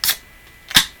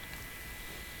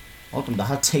Welcome to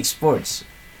Hot Take Sports.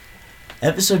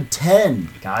 Episode 10.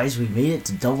 Guys, we made it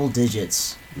to double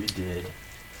digits. We did.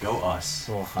 Go us.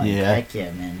 Oh, Yeah. Heck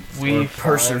yeah, man. We We're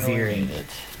persevering. finally made it.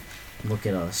 Look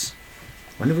at us.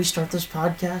 When did we start this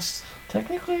podcast?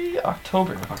 Technically,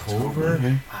 October. October?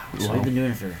 Mhm. Wow. So Wow. we've been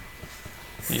doing it for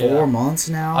Yeah. 4 months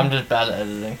now. I'm just bad at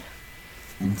editing.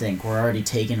 And think we're already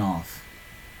taking off.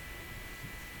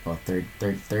 Well,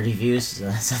 30 views?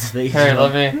 Is that the biggest Hey,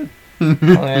 one? let me. I'm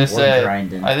gonna We're say.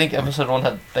 grinding. I think episode 1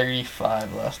 had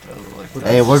 35 last time.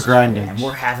 Hey, we're grinding. And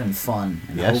we're having fun.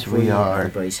 And Yes, hopefully we are.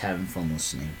 Everybody's having fun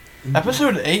listening.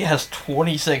 Episode 8 has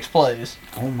 26 plays.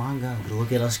 Oh my god,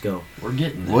 look at us go. We're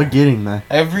getting there. We're getting there.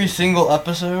 Every single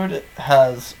episode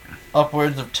has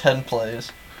upwards of 10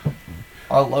 plays.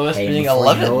 Our lowest Hey, being before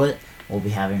 11. you know it, we'll be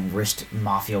having wrist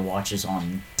mafia watches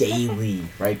on daily.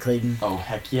 Right, Clayton? Oh,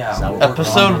 heck yeah. Is that We're what- on the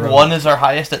Episode road. 1 is our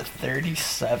highest at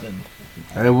 37.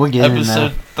 All right, we're getting Episode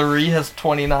there. 3 has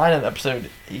 29 and episode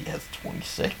 8 has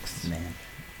 26. Man,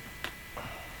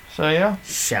 So yeah,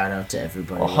 shout out to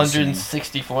everybody. listening.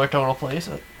 164 total plays.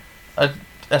 An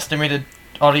estimated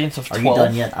audience of Are 12. you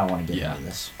done yet? I want to get Yeah. into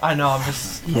this. I know, I'm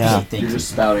just... Yeah. Okay, thank You're you. just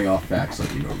spouting off facts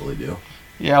like you normally do.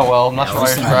 Yeah, well, I'm not Yeah, sure why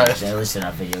you're surprised. At least they're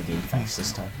not video game facts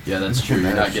this time. Yeah, that's true. You're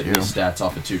not That's getting true. these stats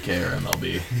off of 2K or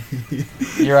MLB.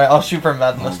 You're right, I'll Super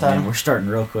Madden this Oh, man, time. we're starting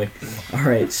real quick.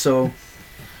 Alright, so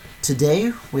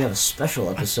today we have a special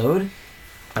episode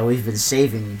that we've been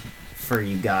saving for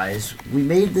you guys. We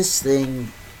made this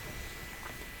thing,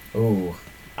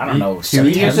 I don't know, 2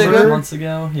 years September? ago? Months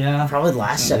ago, yeah. Probably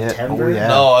last Yeah, September. oh, yeah.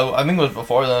 No, I think it was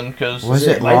before then, because... Was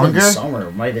it might have been longer? summer.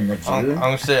 It might have been the I'm June.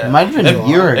 gonna say... It might have been a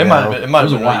year It might have ago. been, it might It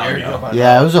was have a been a while year ago. ago.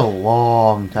 Yeah, it was a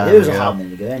long time It was a ago. hot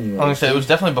minute ago anyway. I'm gonna say it was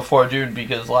definitely before June,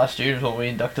 because last year is when we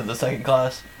inducted the second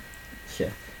class.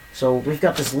 So we've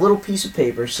got this little piece of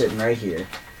paper sitting right here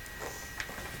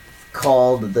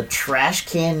called the Trash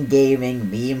Can Gaming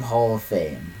Meme Hall of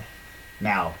Fame.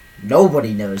 Now,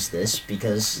 nobody knows this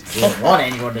because we don't want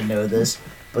anyone to know this,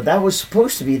 but that was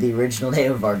supposed to be the original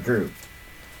name of our group.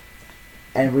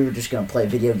 And we were just going to play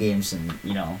video games and,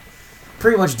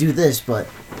 pretty much do this, but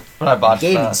But I botched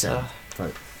gaming that. stuff.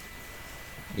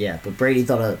 But Brady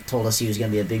told us he was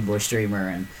going to be a big boy streamer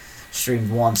and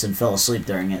streamed once and fell asleep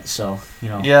during it, so,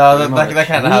 Yeah, that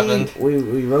kind of happened. We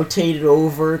rotated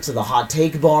over to the Hot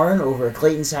Take Barn over at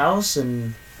Clayton's house,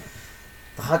 and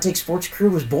the Hot Take Sports crew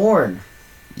was born.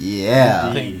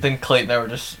 Yeah. Then Clayton and I were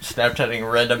just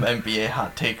Snapchatting random NBA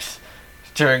hot takes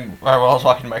while I was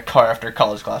walking in my car after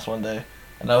college class one day.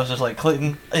 And I was just like,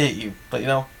 Clayton, I hate you, but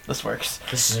this works.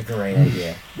 This is a great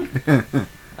idea.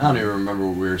 I don't even remember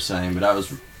what we were saying, but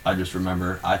I just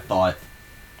remember I thought,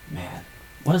 man,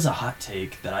 what is a hot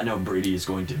take that I know Brady is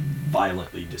going to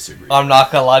violently disagree I'm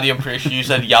not gonna lie to you, I'm pretty sure you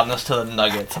said Giannis to the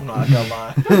Nuggets. I'm not gonna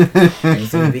lie.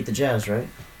 Anything to beat the Jazz, right?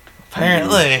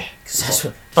 Apparently. Because that's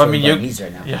what But I mean, everybody needs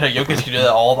right now. Yeah, Jokic can do that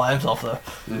all by himself, though.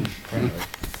 Apparently.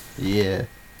 Yeah.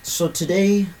 So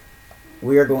today,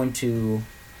 we are going to,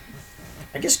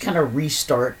 I guess, kind of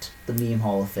restart the Meme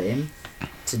Hall of Fame.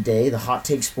 Today, the Hot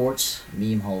Take Sports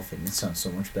Meme Hall of Fame. It sounds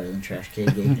so much better than Trash Can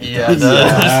Gaming. Yeah, it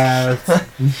does.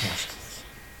 Trash Can.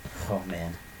 Oh,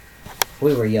 man.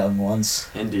 We were young once.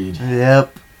 Indeed.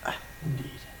 Yep.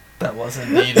 Indeed. That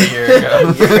wasn't neat a year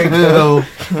ago. No.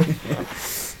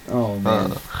 Oh,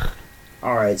 man.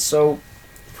 Alright, so,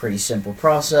 pretty simple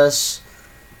process.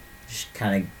 Just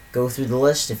kind of go through the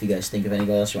list. If you guys think of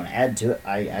anybody else you want to add to it.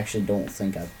 I actually don't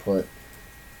think I put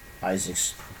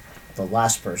Isaac's, the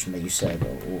last person that you said.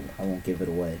 I won't give it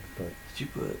away. But Did you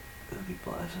put Billy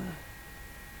Plaza?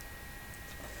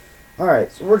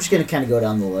 alright, so we're just going to kind of go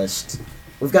down the list.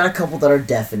 We've got a couple that are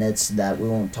definites that we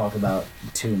won't talk about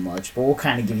too much, but we'll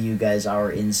kind of give you guys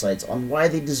our insights on why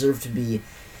they deserve to be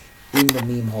in the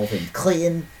Meme Hall of Fame.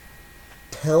 Clayton,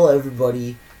 tell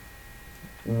everybody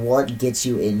what gets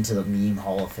you into the Meme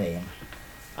Hall of Fame.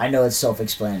 I know it's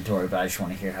self-explanatory, but I just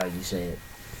want to hear how you say it.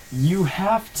 You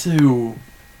have to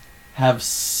have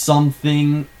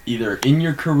something either in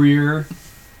your career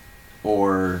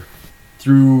or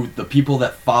through the people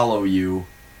that follow you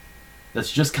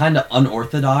that's just kind of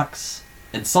unorthodox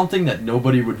and something that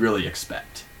nobody would really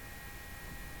expect.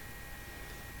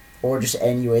 Or just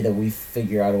any way that we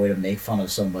figure out a way to make fun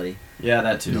of somebody. Yeah,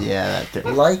 that too. Yeah, that too.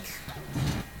 Like,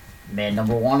 man,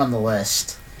 number one on the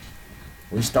list.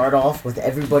 We start off with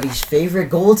everybody's favorite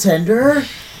goaltender,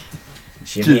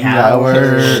 Jimmy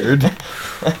Howard.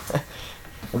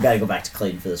 We gotta go back to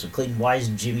Clayton for this one. Clayton, why is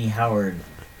Jimmy Howard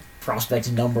prospect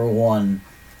number one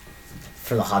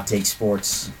for the Hot Take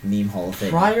Sports Meme Hall of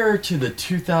Fame? Prior to the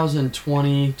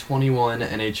 2020-21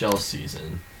 NHL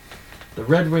season, the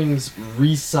Red Wings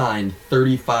re-signed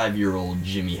 35-year-old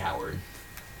Jimmy Howard.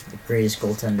 The greatest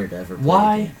goaltender to ever play.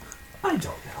 Why? the game. I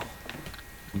don't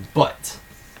know. But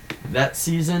that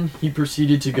season, he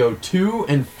proceeded to go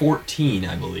 2-14,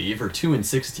 I believe, or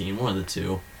 2-16, one of the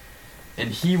two. And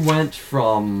he went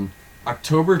from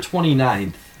October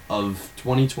 29th of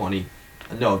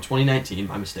 2019,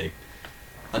 my mistake,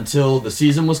 until the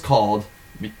season was called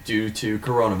due to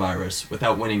coronavirus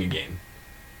without winning a game.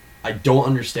 I don't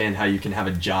understand how you can have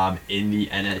a job in the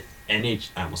I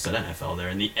almost said NFL there,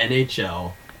 in the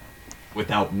NHL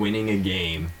without winning a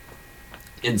game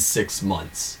in 6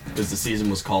 months, because the season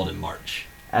was called in March.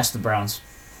 Ask the Browns.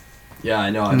 Yeah, I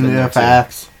know. I've been Yeah, there too.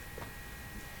 facts.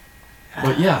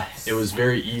 But yeah, it was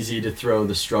very easy to throw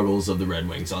the struggles of the Red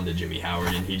Wings onto Jimmy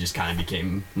Howard, and he just kind of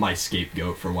became my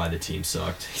scapegoat for why the team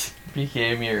sucked.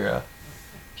 Became your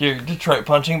Detroit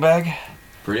punching bag.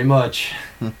 Pretty much.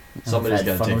 Somebody's I've had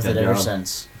got to fun take with that it ever job.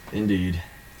 since. Indeed.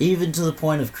 Even to the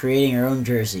point of creating our own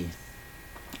jersey.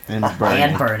 And And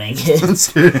burning. burning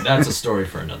it. That's a story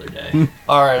for another day. Another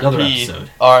R.I.P.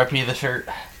 episode. R.I.P. the shirt.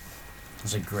 It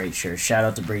was a great shirt. Shout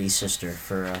out to Brady's sister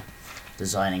for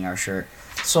designing our shirt.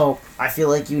 So, I feel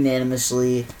like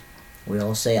unanimously, we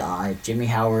all say aye. Jimmy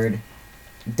Howard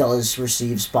does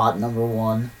receive spot number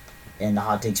 1 in the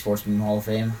Hot Take Sportsman Hall of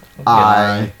Fame.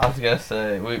 Aye. I was gonna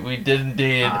say we did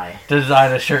indeed Aye.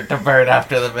 design a shirt to burn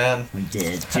after the man. We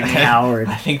did. Jimmy Howard.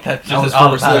 I think that's That was just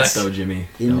for respect, automatic. though, Jimmy.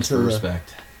 That was Into for the-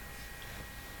 respect.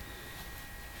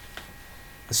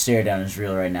 The stare down is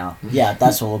real right now. Yeah,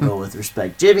 that's what we'll go with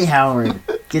respect. Jimmy Howard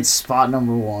gets spot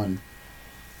number 1.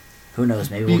 Who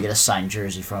knows? Maybe we'll get a signed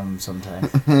jersey from him sometime.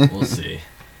 We'll see.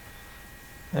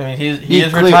 I mean, he Be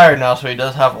is clear. retired now, so he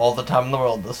does have all the time in the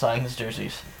world to sign his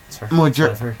jerseys.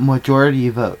 Whatever. Majority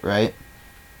vote, right?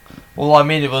 Well, I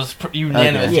mean, it was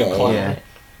unanimous. Okay. You Yeah, claimed yeah. it.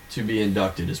 To be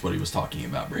inducted is what he was talking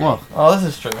about, Brady. Well, Oh, this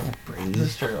is true. Brady. This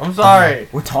is true. I'm sorry.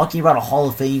 We're talking about a Hall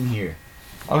of Fame here.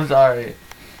 I'm sorry.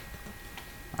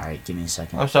 Alright, give me a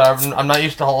second. I'm sorry. I'm not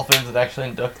used to Hall of Fames that actually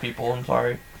induct people. I'm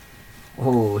sorry.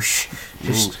 Oh,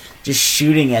 just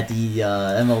shooting at the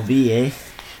MLB, eh?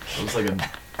 That was like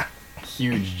a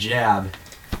huge jab.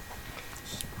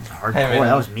 Hardcore. Hey, man.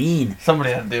 That was mean.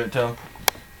 Somebody had to do it to him.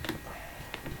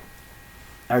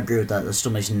 I agree with that. That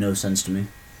still makes no sense to me.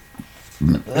 I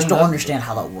And just don't that's- understand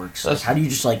how that works. Like, that's- how do you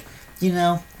just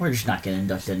we're just not gonna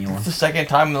induct anyone? It's the second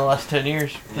time in the last 10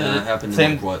 years. Yeah, that happened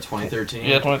Same- in, like, what, 2013?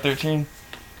 Yeah, 2013.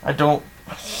 I don't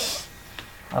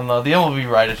know. The MLB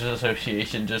Writers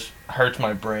Association just hurts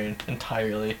my brain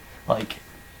entirely. Like,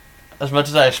 as much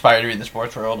as I aspire to be in the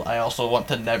sports world, I also want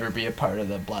to never be a part of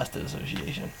the blasted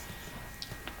association.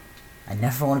 I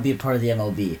never want to be a part of the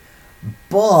MLB.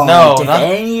 But No, if not-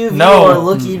 any of no. you are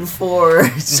looking for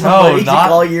somebody to not-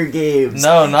 call your games,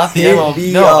 No, not the Hit MLB.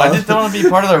 me No, I up. just don't want to be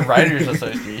part of the Writers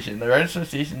Association. The Writers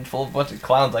Association is full of a bunch of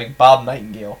clowns like Bob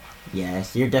Nightingale. yeah,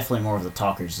 you're definitely more of the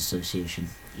Talkers Association.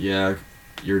 Yeah,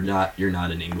 you're not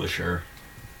an Englisher.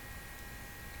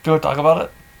 Do you want to talk about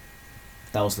it?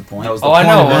 That was the point. That was the Oh, I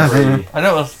point know. of it, Brady. I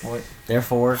know what's the point.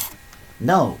 Therefore,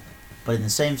 no. But in the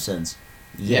same sense,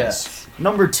 yes. Yes.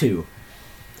 Number 2.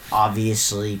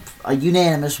 Obviously, a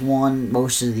unanimous one.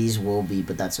 Most of these will be,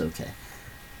 but that's okay.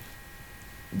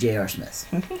 J.R. Smith.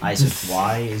 Isaac,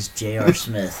 why is J.R.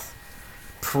 Smith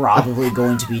probably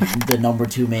going to be the number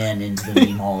 2 man into the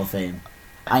Meme Hall of Fame?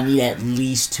 I need at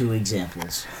least 2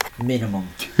 examples. Minimum.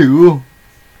 2?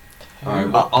 Alright,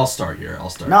 well, I'll start here. I'll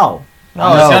start. No.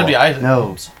 No, it's gotta be Isaac. No,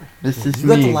 I'm sorry. this is You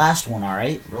got the me. last one,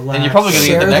 alright? Relax. And you're probably gonna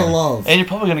get Share the the next. love. And you're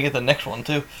probably gonna get the next one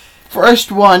too.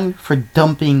 First one for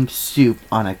dumping soup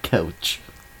on a coach.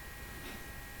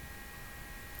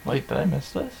 Wait, did I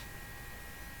miss this?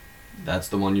 That's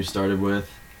the one you started with.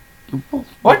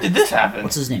 What did this happen?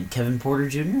 What's his name? Kevin Porter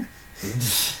Jr.?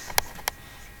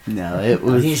 No, it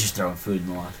Oh, was. he's just throwing food in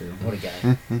the locker room. What a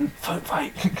guy.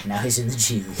 Fight. Now he's in the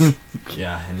G League.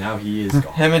 Yeah, and now he is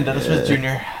gone. Him and Dennis Smith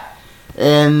Jr.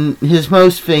 And his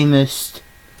most famous,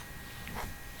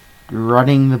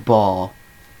 running the ball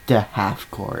to half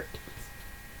court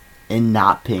and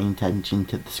not paying attention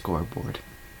to the scoreboard.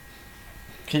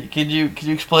 Could you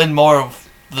explain more of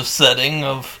the setting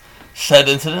of said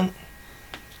incident?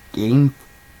 Game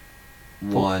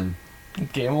One.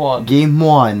 Game 1. game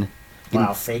 1.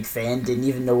 Wow, fake fan didn't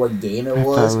even know what game it I thought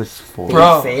was. it was 4. Fake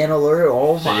Bro. fan alert.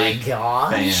 Oh my Fake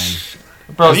gosh.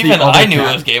 Fan. Bro, As the even other I knew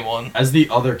cat- it was game 1. As the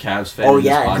other Cavs fan Oh in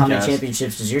this yeah, and how many podcast,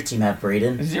 championships does your team have,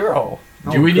 Braden? 0.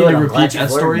 Oh, do we need good, to I'm repeat glad you've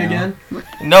that story learned now.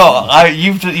 again?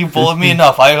 No, you bullied me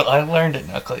enough. I learned it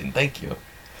now, Clayton. Thank you.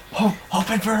 Oh,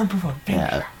 Ben for number 1.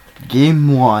 Yeah.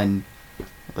 Game 1,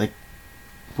 like,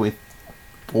 with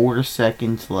 4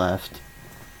 seconds left,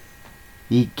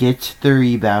 he gets the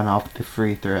rebound off the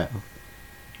free throw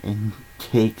and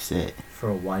takes it For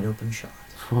a wide open shot.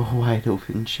 for a wide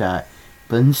open shot.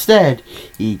 But instead,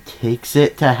 he takes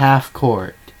it to half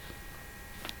court.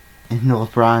 And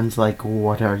LeBron's like,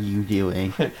 what are you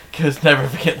doing? Because never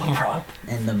forget LeBron.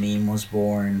 And the meme was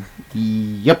born.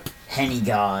 Yep. Henny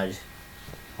God.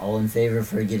 All in favor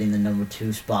for getting the number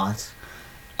 2 spot.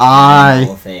 Hall I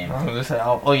of Fame. I'm gonna say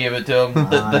I'll give it to him.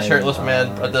 The shirtless man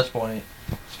I- at this point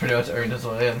has pretty much earned his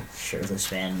way in.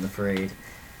 Shirtless man in the parade.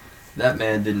 That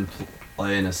man didn't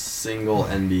play in a single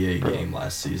NBA game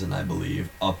last season, I believe,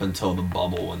 up until the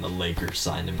bubble when the Lakers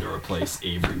signed him to replace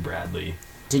Avery Bradley.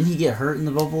 Didn't he get hurt in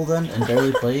the bubble then and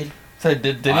barely played? So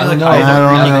did he I like don't know. I don't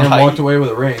That know. man kite? walked away with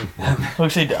a ring.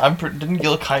 Look, say didn't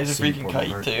Gil Kaiser freaking Seaport kite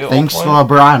alert. too? at thanks to one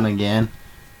point? LeBron again.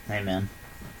 Hey man.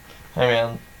 Hey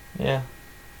man, yeah,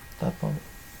 at that point.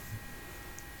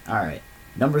 Alright.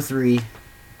 Number 3.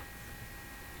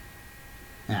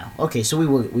 Now, okay, so we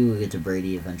will get to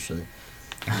Brady eventually.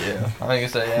 Yeah, I think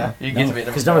so. Yeah, you get to be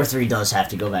Because number 3 does have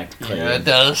to go back to Clay. Yeah, it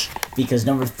does. Because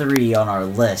number 3 on our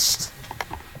list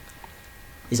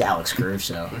is Alex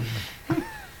Caruso.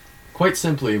 Quite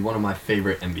simply, one of my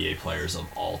favorite NBA players of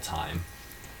all time.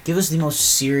 Give us the most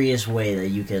serious way that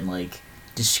you can, like,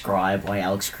 describe why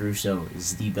Alex Caruso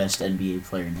is the best NBA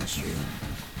player in history.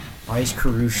 Why is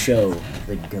Caruso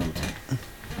the GOAT?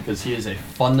 Because he is a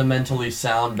fundamentally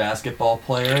sound basketball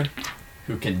player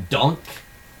who can dunk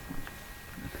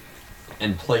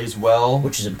and plays well.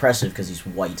 Which is impressive because he's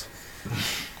white.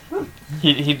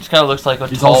 He just kind of looks like a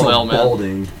He's tall also mailman.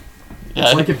 balding. Yeah,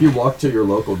 It's like if you walk to your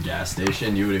local gas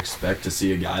station, you would expect to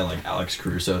see a guy like Alex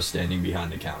Caruso standing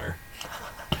behind the counter.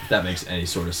 If that makes any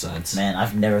sort of sense. Man,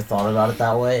 I've never thought about it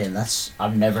that way, and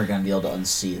I'm never gonna be able to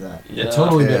unsee that. yeah. It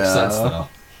totally makes Yeah. sense though.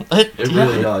 It It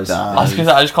really It does. does. I was gonna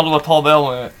say, I just called him a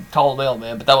tall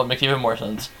mailman, but that would make even more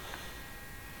sense.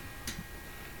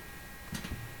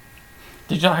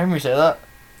 Did you not hear me say that?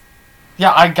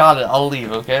 Yeah, I got it. I'll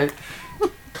leave, okay?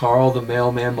 Carl the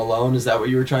Mailman Malone, is that what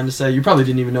you were trying to say? You probably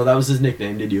didn't even know that was his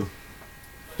nickname, did you?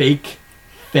 Fake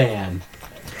fan.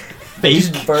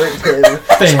 Fake burnt him.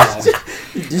 fan.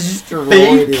 Destroyed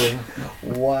Fake him.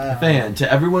 Wow. Fan.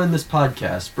 To everyone in this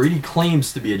podcast, Brady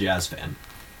claims to be a Jazz fan.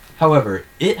 However,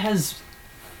 it has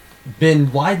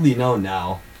been widely known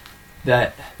now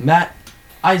that Matt,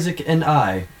 Isaac, and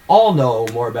I all know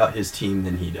more about his team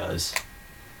than he does.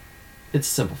 It's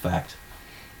a simple fact.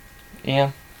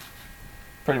 Yeah.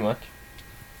 Pretty much.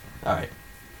 Alright.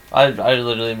 I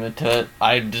literally admit to it.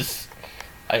 I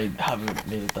haven't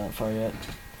made it that far yet.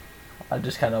 I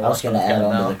just kind of I was gonna add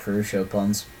on to the Caruso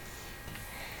puns.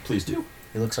 Please do.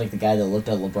 He looks like the guy that looked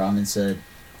at LeBron and said,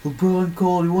 "LeBron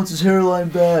called. He wants his hairline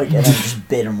back," and then just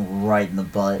bit him right in the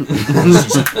butt. He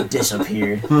just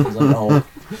disappeared. He was like, "Oh,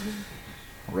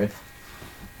 rip."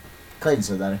 Clayton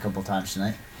said that a couple times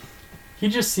tonight. He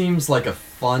just seems like a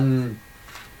fun...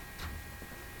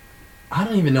 I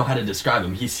don't even know how to describe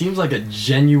him. He seems like a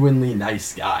genuinely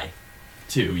nice guy,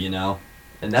 too, you know?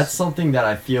 And that's something that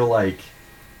I feel like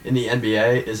in the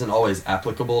NBA isn't always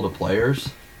applicable to players.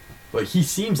 But he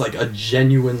seems like a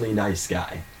genuinely nice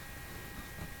guy.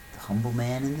 The humble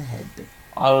man in the headband.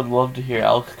 I would love to hear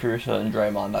Alex Caruso and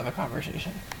Draymond have a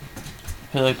conversation. I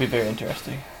feel like it'd be very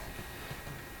interesting.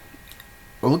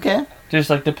 Okay. Just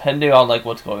like depending on like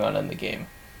what's going on in the game.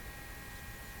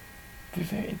 It'd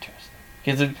be very interesting.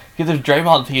 Because if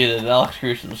Draymond heated and Alex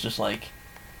Caruso was just like,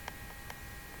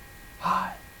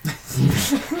 hi.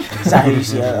 Is that how you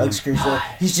see Alex Caruso?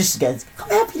 He's just guys. I'm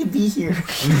happy to be here.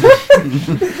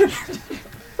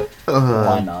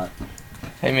 Why not?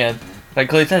 Hey man, like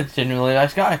Clay said, genuinely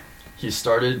nice guy. He's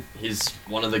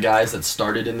one of the guys that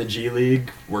started in the G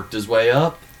League, worked his way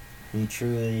up, He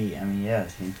truly. I mean, yeah.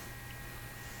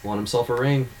 won himself a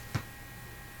ring.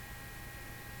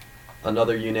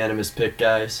 Another unanimous pick,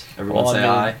 guys. Everyone Well, say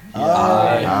I aye. mean,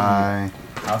 Aye.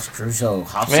 Alex Caruso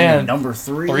hops Man, in at number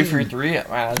 3. 3 for 3.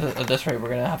 Man, at this rate, we're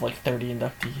gonna have like 30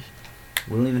 inductees.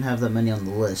 We don't even have that many on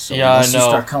the list. So Yeah, unless I you know.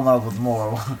 start coming up with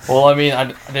more. Well, I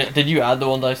mean, did you add the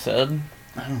ones I said?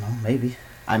 I don't know. Maybe.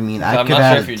 I mean, I'm I not could sure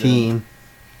add if a you did. team.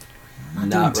 I'm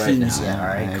Not doing right teams now. yet. All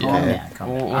right, Okay. calm down. Calm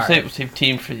We'll, down. we'll All save right.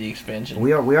 team for the expansion.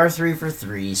 We are 3 for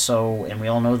 3. So, and we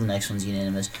all know the next one's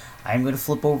unanimous. I'm going to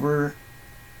flip over.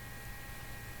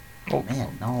 Oh.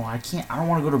 Man, no, I can't. I don't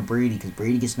want to go to Brady because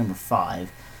Brady gets number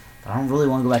 5. But I don't really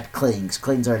want to go back to Clayton because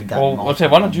Clayton's already got. Well, them all. okay.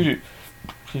 Why don't you do?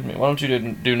 Excuse me. Why don't you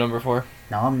do number 4?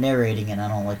 Now I'm narrating and I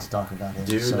don't like to talk about it.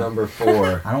 Do so. number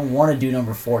 4. I don't want to do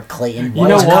number 4, Clayton. You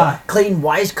know is what? Clayton,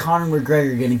 why is Conor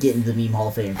McGregor going to get into the Meme Hall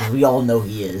of Fame? Because we all know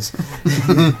he is.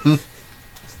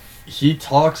 He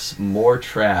talks more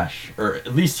trash, or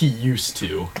at least he used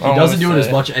to. He I doesn't do wanna it as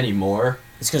say- much anymore.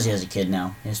 It's because he has a kid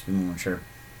now. He has to be more mature.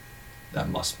 that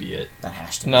must be it. That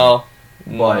has to be. No.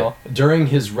 But No. during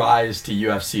his rise to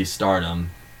UFC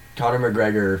stardom, Conor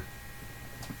McGregor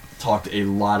talked a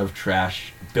lot of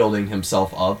trash building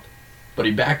himself up, but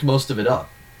he backed most of it up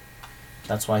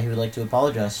That's why he would like to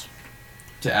apologize.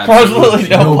 to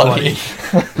Absolutely absolutely nobody.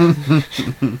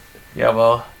 nobody. Yeah,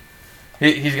 well,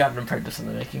 he's got an apprentice in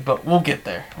the making, but we'll get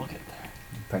there. We'll get there.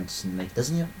 Apprentice in the make. Does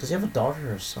he have a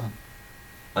daughter or a son?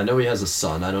 I know he has a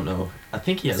son. I don't know. I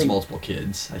think he has think- multiple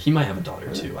kids. He might have a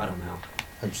daughter too. I don't know.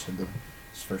 I just said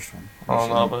his first one. I don't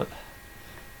know,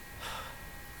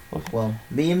 but Well,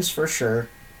 memes for sure.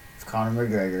 Of Conor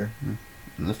McGregor.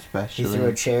 He threw a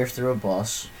Especially. chair through a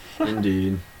bus.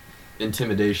 Indeed.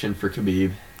 Intimidation for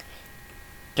Khabib.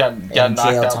 got And knocked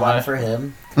jail out time by for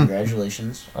him.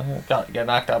 Congratulations. got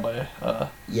knocked out by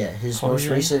Yeah, his What was most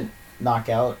your- recent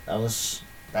knockout.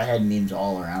 I had memes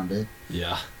all around it.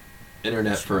 Yeah.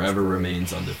 Internet This forever one's great.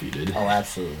 remains undefeated. Oh,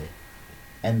 absolutely.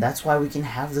 And that's why we can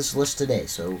have this list today.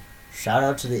 So, shout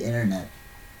out to the internet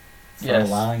for Yes,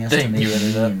 allowing us to thank make you,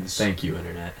 Internet. memes. Thank you,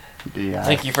 Internet. Yeah.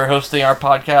 Thank you for hosting our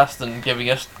podcast and giving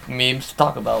us memes to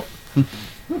talk about.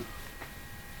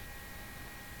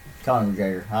 Conor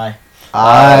McGregor, hi.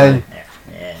 I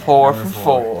Yeah, 4 number for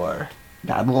 4.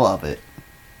 gotta love it.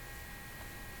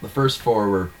 The first four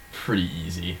were pretty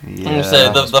easy. I'm Yeah. gonna say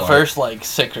the That's why. first like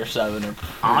 6 or 7 are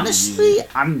pretty Honestly, easy.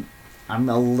 I'm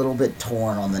a little bit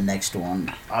torn on the next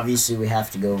one. Obviously, we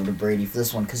have to go over to Brady for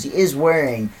this one because he is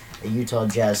wearing a Utah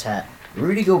Jazz hat.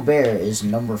 Rudy Gobert is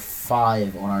number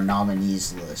 5 on our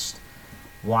nominees list.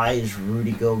 Why is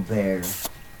Rudy Gobert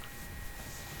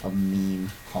a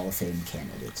meme Hall of Fame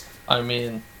candidate? I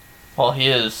mean, while he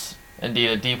is indeed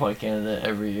a D-point candidate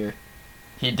every year,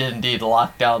 he did indeed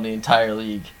lock down the entire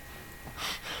league.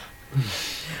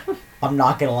 I'm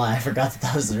not gonna lie, I forgot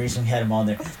that was the reason we had him on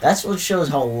there. That's what shows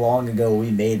how long ago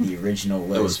we made the original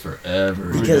It was list.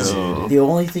 forever Because ago. the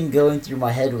only thing going through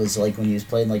my head was like when he was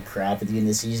playing like crap at the end of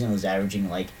the season, was averaging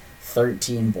like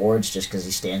 13 boards just because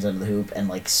he stands under the hoop and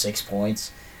like 6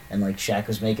 points. And like Shaq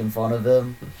was making fun of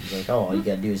him. He's like, "Oh, all you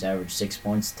gotta do is average 6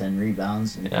 points, 10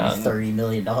 rebounds, and Yeah. $30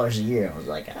 million a year." I was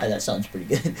like, that sounds pretty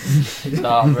good.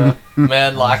 Nah, bro.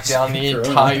 Man locked down the Corona.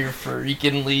 entire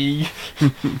freaking league.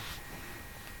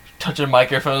 Touching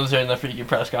microphones during the freaking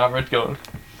press conference going.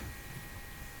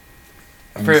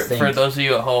 And For think- those of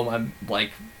you at home, I'm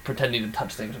like pretending to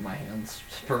touch things with my hands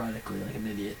sporadically like an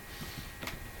idiot.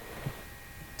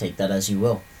 Take that as you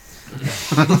will.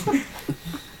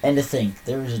 And to think,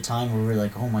 there was a time where we were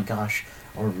like, oh my gosh,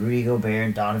 are Rudy Gobert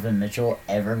and Donovan Mitchell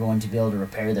ever going to be able to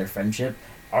repair their friendship?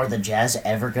 Are the Jazz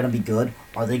ever going to be good?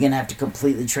 Are they going to have to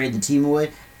completely trade the team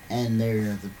away? And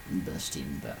they're the best team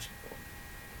in basketball.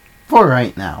 For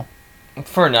right now.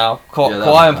 For now, Yeah, that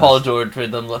Kawhi and was Paul nice. George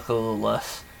made them look a little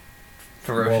less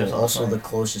ferocious. Well, also outside. the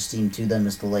closest team to them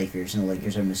is the Lakers, and the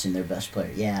Lakers are missing their best player.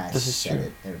 Yeah, I This is said true.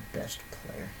 it. Their best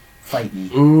player. Fight me.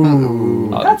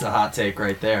 Ooh, Oh. that's a hot take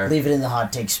right there. Leave it in the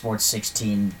Hot Take Sports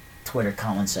 16 Twitter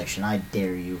comment section. I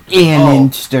dare you. And Oh.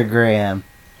 Instagram.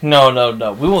 No.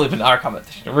 We won't leave in our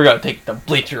competition. We're gonna take the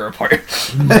Bleacher Report.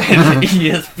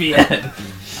 ESPN.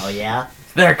 Oh, yeah?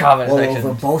 Their comment Well, section.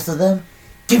 over both of them?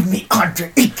 Give me Andre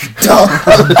Iguodala.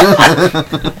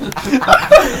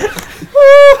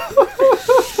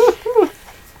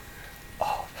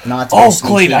 Not to Oh, be sneaky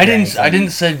Clayton, or I anything. didn't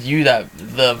send you the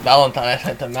Valentine I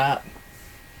sent to Matt.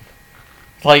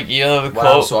 Like, you know the Wow,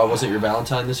 quote. so I wasn't your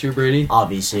Valentine this year, Brady?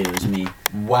 Obviously, it was me.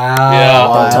 Wow. Yeah.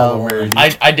 Don't tell the Wow. world.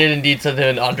 I did indeed send him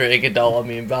an Andre Iguodala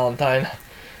meme Valentine.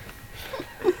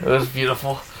 It was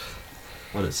beautiful.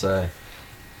 What'd it say?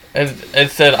 And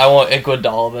it said, I want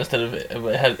Iguodala instead of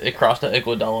it crossed out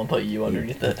Iguodala and put you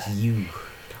underneath it. You.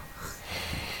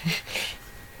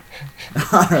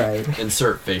 Alright.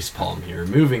 Insert facepalm here.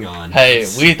 Moving on. Hey,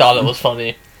 we thought it was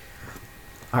funny.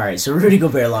 Alright, so Rudy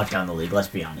Gobert locked down the league, let's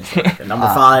be honest. Number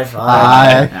 5.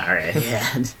 Aye. Alright,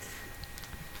 yeah.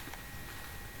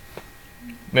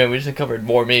 Man, we just covered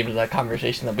more memes in that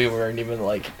conversation that we weren't even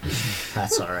like.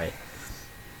 That's alright.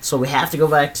 So we have to go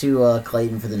back to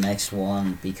Clayton for the next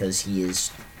one because he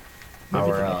is Maybe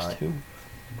the our next two.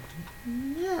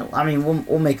 yeah, I mean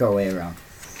we'll make our way around.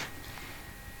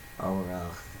 Our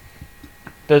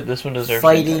This one deserves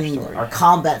an entire fighting story. our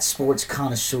combat sports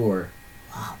connoisseur.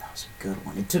 Wow, that was a good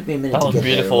one. It took me a minute That to was get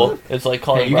beautiful. there. It's like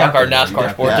calling Hey, you Brock got our there, you NASCAR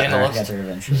got sports there. I got analyst. there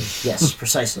eventually. Yes,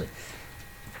 precisely.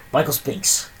 Michael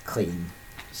Spinks, Clayton.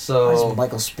 Why So, does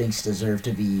Michael Spinks deserve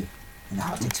to be in the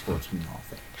Hot Take Sportsman Hall of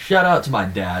Fame? shout out to my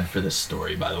dad for this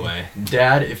story, by the way.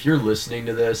 Dad, if you're listening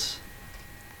to this,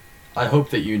 I hope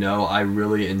that you know I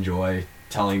really enjoy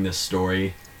telling this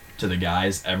story to the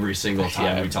guys every single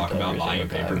time Yeah, we talk every about buying a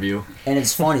single time. pay-per-view. And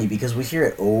it's funny because we hear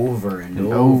it over and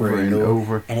And over and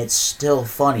over, and it's still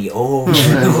funny over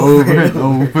and over and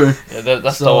over. Yeah,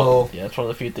 that's So- that's one of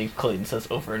the few things Clayton says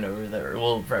over and over that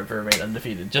will remain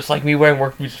undefeated. Just like me wearing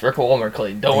work boots for Walmart,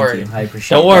 Clayton. Don't Thank worry. you. I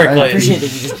appreciate Don't worry, that. I Clayton. appreciate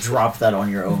that you just dropped that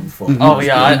on your own foot. Oh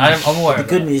yeah, I'm aware. The of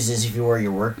good that. news is if you wear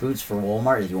your work boots for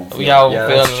Walmart, you won't feel Yeah, it. Yeah,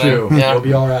 feel that's it, true. yeah. You'll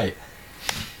be all right.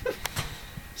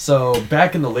 So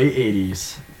back in the late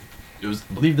 '80s, I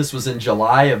believe this was in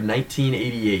July of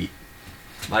 1988.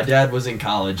 My dad was in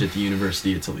college at the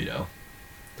University of Toledo.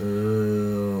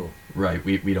 Boo. Right,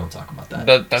 we don't talk about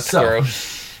that. That's So,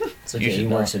 gross. It's You okay, he should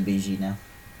works not. at BG now.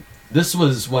 This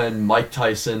was when Mike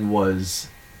Tyson was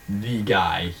the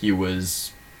guy. He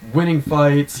was winning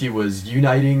fights. He was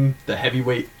uniting the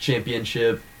heavyweight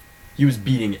championship. He was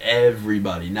beating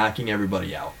everybody, knocking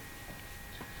everybody out.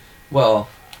 Well,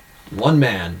 one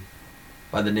man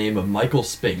by the name of Michael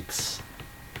Spinks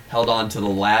held on to the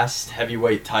last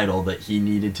heavyweight title that he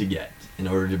needed to get in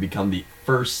order to become the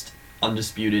first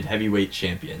undisputed heavyweight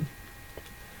champion.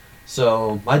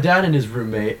 So my dad and his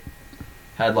roommate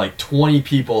had like 20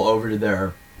 people over to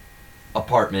their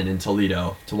apartment in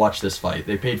Toledo to watch this fight.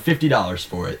 They paid $50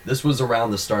 for it. This was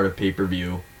around the start of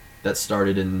pay-per-view that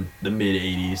started in the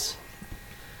mid-80s.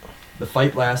 The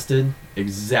fight lasted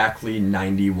exactly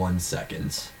 91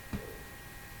 seconds.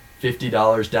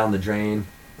 $50 down the drain,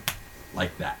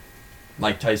 like that.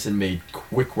 Mike Tyson made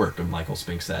quick work of Michael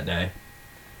Spinks that day.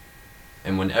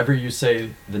 And whenever you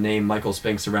say the name Michael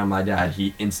Spinks around my dad,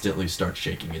 he instantly starts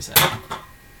shaking his head.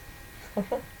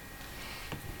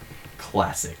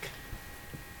 Classic.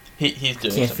 He's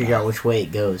doing. Can't some- figure out which way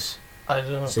it goes. I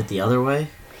don't. Is it the other way?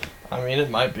 I mean, it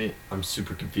might be. I'm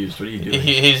super confused. What are you doing?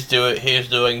 He's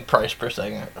doing price per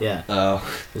second. Yeah. Oh.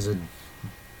 There's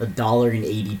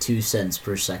 $1.82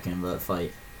 per second of that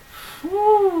fight.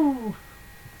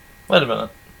 Wait a minute.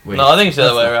 Wait, No, I think it's the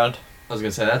other way that's not- around. I was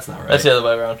gonna say that's not right. That's the other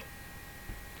way around.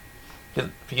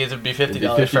 Because it'd be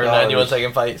 $50 for a $50.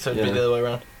 91-second fight, so it'd be Yeah. the other way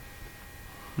around.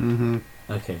 Mm-hmm.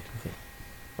 Okay.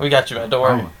 We got you, man. Don't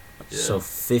worry. Oh, so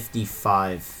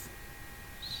 55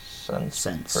 Cents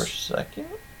cents per second.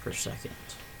 per second.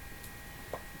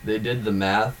 They did the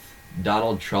math.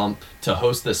 Donald Trump, to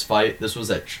host this fight, this was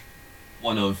at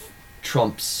one of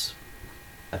Trump's,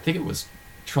 I think it was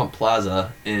Trump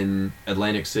Plaza in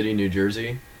Atlantic City, New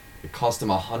Jersey. It cost him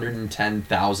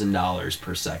 $110,000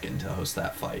 per second to host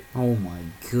that fight. Oh my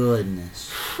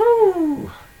goodness.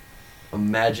 Whew.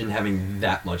 Imagine having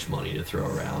that much money to throw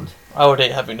around. I would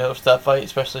hate having to host that fight,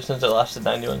 especially since it lasted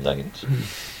 91 seconds.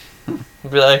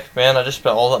 I'd be like, man, I just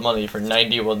spent all that money for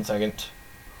 91 seconds.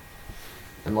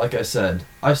 And like I said,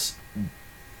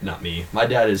 not me. My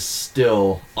dad is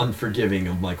still unforgiving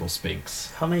of Michael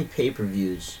Spinks. How many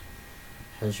pay-per-views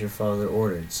has your father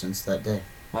ordered since that day?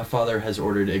 My father has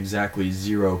ordered exactly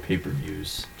 0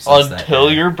 pay-per-views since that Until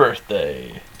day. your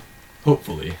birthday.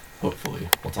 Hopefully. We'll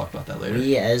talk about that later.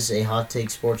 We, as a Hot Take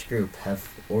Sports group, have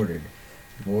ordered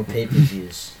more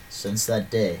pay-per-views since that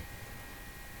day.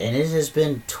 And it has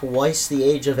been twice the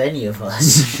age of any of us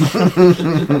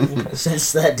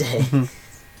since that day.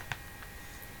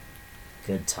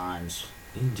 Good times.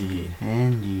 Indeed.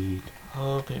 Indeed.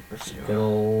 Oh, pay-per-view. Good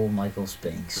old Michael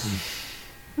Spinks.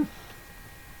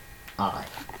 I.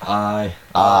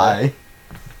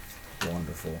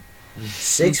 Wonderful.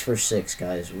 6 for 6,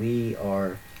 guys. We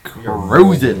are...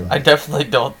 Cruising. I definitely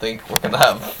don't think we're gonna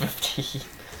have 50.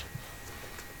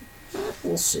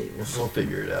 We'll see. We'll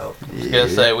figure it out. I was gonna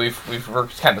say we're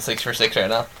kind of 6 for 6 right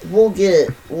now.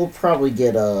 We'll probably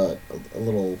get a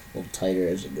little tighter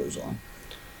as it goes on.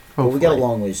 But we got a Hopefully.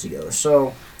 long ways to go.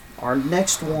 So, our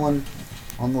next one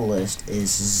on the list is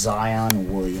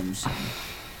Zion Williamson.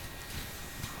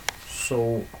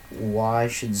 So, why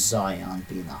should Zion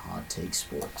be in the Hot Take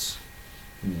Sports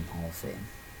Hall of Fame?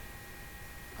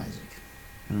 Isaac.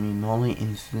 I mean, the only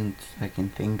instance I can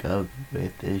think of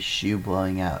with his shoe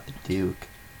blowing out at Duke.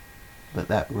 But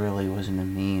that really wasn't a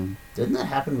meme. Didn't that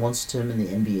happen once to him in the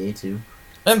NBA too?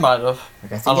 It might have.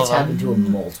 Like I I think don't it's know. happened to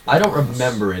him multiple I don't times.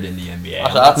 remember it in the NBA. I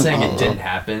I'm not thought- saying Oh. it didn't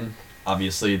happen.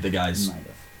 Obviously, the guy's Might have.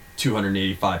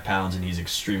 285 pounds and he's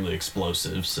extremely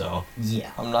explosive, so... Yeah.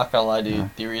 I'm not gonna lie to you. Yeah.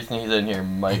 The reason he's in here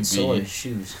might And so are be. his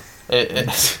shoes. Didn't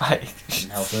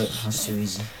Didn't help it. That's too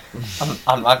easy.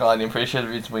 I'm not gonna lie to you. I'm pretty sure the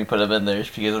reason we put him in there is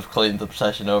because of Clayton's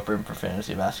obsession over him for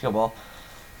fantasy basketball.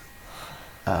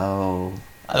 Oh.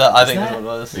 I Is think that- that's what it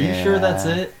was. Are you sure that's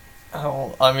Yeah. it?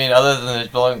 Oh, I mean, other than his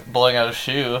blowing out his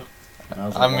shoe. That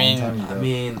was a I long mean- time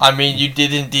ago. I mean, you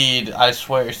did indeed, I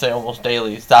swear, say almost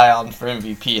daily, Zion for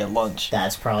MVP at lunch.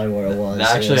 That's probably what it was.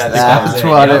 Actually, It I was think that was That's it,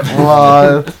 what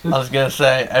yeah. it was. I was gonna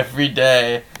say, every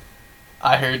day,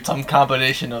 I heard some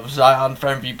combination of Zion for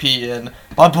MVP and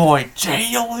my boy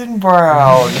Jaylen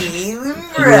Brown.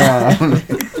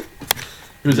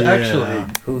 Who's actually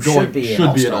Who going,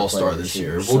 should be an all-star this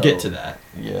year. We'll so get to that.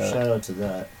 Yeah. Shout out to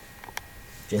that.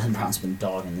 Jaylen Brown's been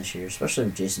dogging this year, especially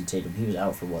with Jason Tatum. He was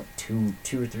out for what, two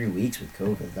or 3 weeks with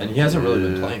COVID. And he hasn't really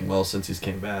been playing well since he's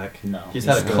came back. No, He's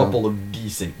had a still- couple of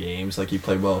decent games. Like, he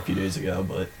played well a few days ago,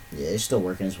 but Yeah, he's still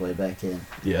working his way back in.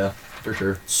 yeah, for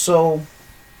sure. So,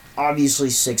 obviously,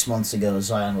 6 months ago,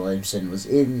 Zion Williamson was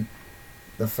in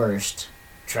the first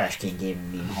Trash Can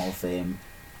Gaming Meme Hall of Fame.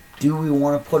 Do we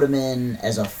want to put him in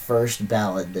as a first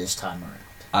ballot this time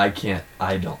around?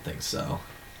 I don't think so.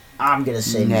 I'm gonna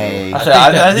say Nay. no.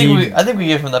 I think we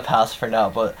give him the pass for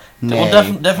now, but we'll Nay.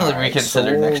 definitely Alright,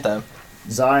 reconsider so- next time,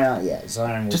 Zion.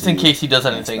 Will just in be case he does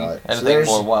next anything ballot. So anything there's-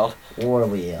 more wild. What are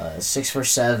we? 6 for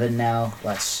 7 now.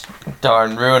 That's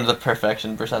Darn, ruined the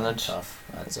perfection percentage. tough.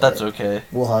 That's it. okay.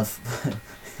 We'll have.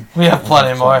 We have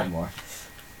plenty more.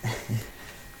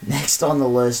 Next on the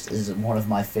list is one of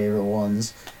my favorite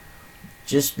ones,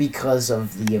 just because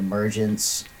of the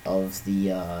emergence of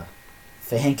the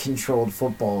fan-controlled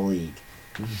football league.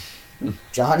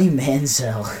 Johnny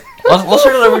Manziel. Let's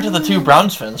turn it over to the two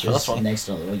Browns fans for this Just one. next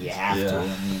on, well, you have to.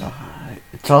 Yeah. I mean,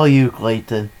 It's all you,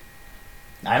 Clayton.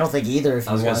 I don't think either. If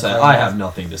I was you going to wanna say, play I that. have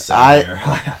nothing to say here.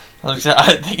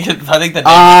 I think that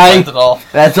I- name it all.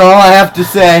 That's all I have to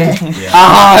say. Yeah.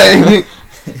 I.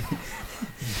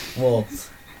 Well,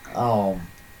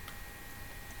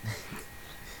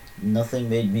 nothing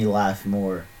made me laugh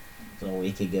more than a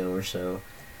week ago or so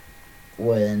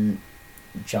when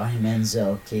Johnny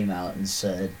Manziel came out and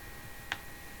said,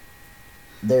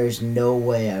 "There's no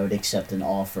way I would accept an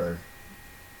offer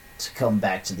to come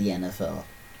back to the NFL."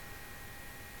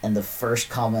 And the first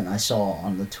comment I saw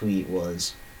on the tweet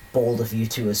was, "Bold of you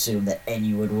to assume that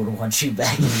anyone would want you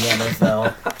back in the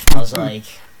NFL." I was like,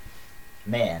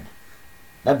 man,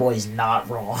 that boy's not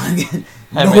wrong.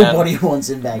 Nobody wants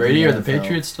him back Brady, in are the the NFL.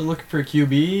 Patriots still looking for a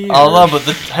QB? I don't know, or-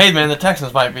 but hey, man, the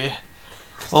Texans might be.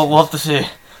 We'll have to see.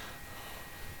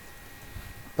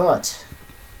 But,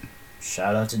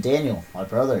 shout out to Daniel, my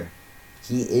brother.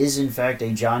 He is, in fact,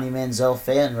 a Johnny Manziel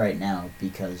fan right now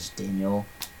because Daniel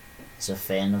is a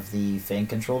fan of the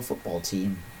fan-controlled football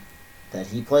team that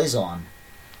he plays on.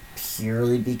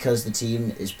 Purely because the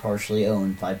team is partially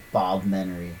owned by Bob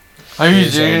Menery. Are you He's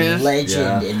a serious?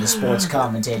 legend Yeah. in the sports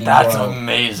commentating That's world.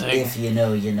 amazing. If you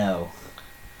know, you know.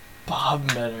 Bob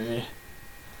Menery.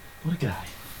 What a guy.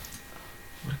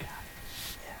 What a guy.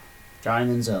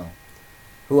 Johnny Manziel,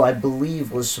 who I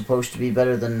believe was supposed to be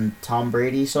better than Tom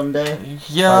Brady someday. By the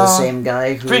Yeah. same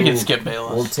guy who Freaking Skip will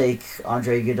Bayless. take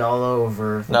Andre Iguodala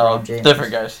over No, LeBron James.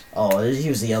 different guys. Oh, he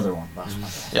was the other one. That's my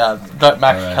bad. Yeah,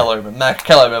 Max Alright. Kellerman. Max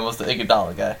Kellerman was the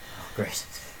Iguodala guy. Great.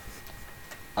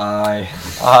 I.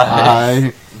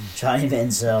 Johnny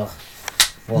Manziel,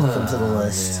 welcome to the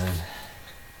list. Man.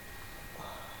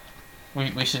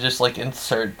 We should just like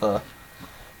insert the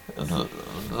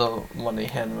money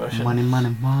hand motion. Money,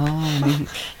 money, money.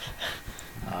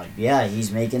 Yeah,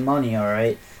 he's making money, all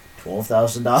right.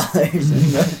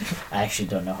 $12,000. I actually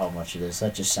don't know how much it is.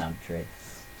 That just sounded great.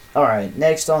 All right,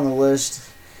 next on the list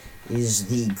is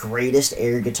the greatest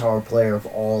air guitar player of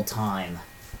all time,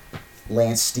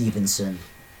 Lance Stevenson.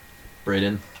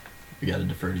 Braden, we got to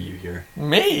defer to you here.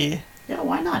 Me? Yeah,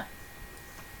 why not?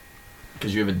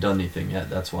 Because you haven't done anything yet,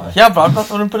 that's why. Yeah, but I'm not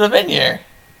the one who put him in here.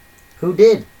 Who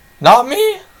did? Not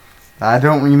me. I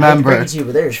don't I remember. bring it to you,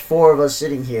 but there's 4 of us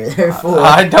sitting here. Therefore,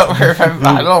 I don't remember.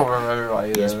 I don't remember why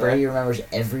either. yes, Brady remembers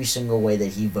every single way that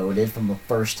he voted from the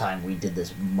first time we did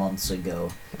this months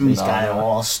ago. So he's got it No.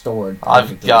 all stored. I've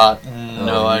perfectly. got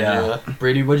no Oh, yeah. idea.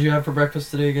 Brady, what'd you have for breakfast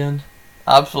today again?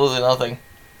 Absolutely nothing.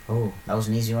 Oh, that was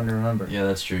an easy one to remember. Yeah,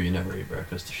 that's true. You never eat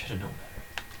breakfast. You should have known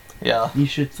better. Yeah. You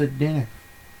should sit dinner.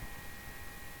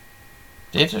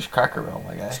 The answer's Cracker Barrel,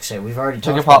 my guy. I was gonna say, we've already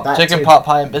Chicken talked about that chicken too. pot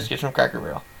pie and biscuits from Cracker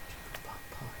Barrel.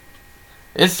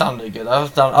 It sounded good. I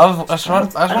was down. I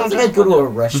I don't think I'd go to a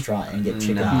restaurant and get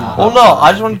chicken Nah. pot. Well, no,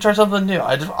 I just wanted to try something new.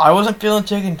 I wasn't feeling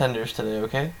chicken tenders today.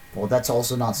 Okay. Well, that's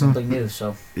also not something new,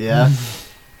 so. Yeah.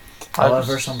 I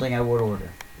However, just- something I would order.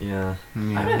 Yeah. I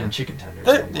haven't Yeah. had chicken tenders.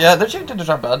 Yeah, their chicken tenders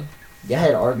aren't bad. Yeah, I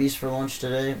had Arby's for lunch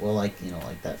today. Well, like, you know,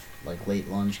 like that, like late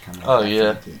lunch kind of. Oh,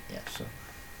 yeah. Yeah, so.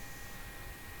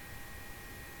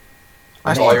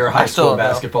 That's Man, all your high I still school don't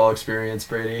know. basketball experience,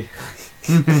 Brady.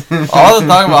 I wasn't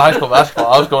talking about high school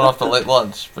basketball. I was going off the late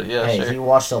lunch. But yeah, Hey, sure. he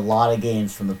watched a lot of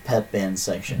games from the pep band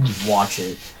section. Watch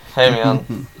it. Hey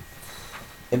man,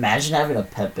 Imagine having a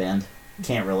pep band.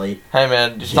 Can't relate. hey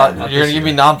man, not you're this gonna give me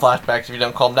year. non-flashbacks if you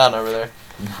don't calm down over there.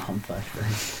 No, I'm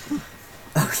flashback.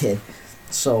 Okay,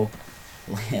 so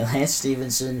Lance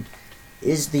Stevenson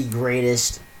is the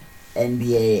greatest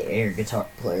NBA air guitar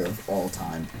player of all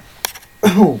time.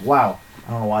 Oh, wow.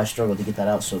 I don't know why I struggled to get that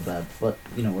out so bad, but,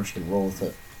 we're just going to roll with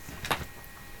it.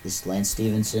 This Lance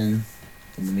Stevenson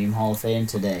in the Meme Hall of Fame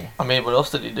today. I mean, what else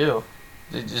did he do?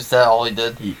 Is that all he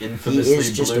did? He He infamously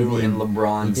is just a blew in meme. He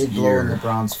LeBron's did blow in ear.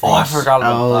 LeBron's face. Oh, I forgot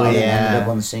about Oh, that. He yeah. ended up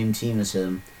on the same team as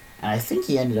him. And I think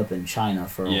he ended up in China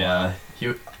for a while.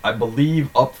 Yeah, I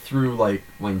believe up through like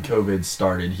when COVID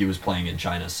started, he was playing in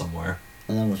China somewhere.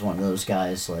 And then was one of those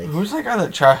guys like... Who's that guy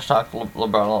that trash talked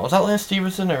LeBron? Was that Lance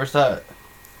Stevenson or was that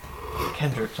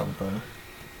Kendrick something?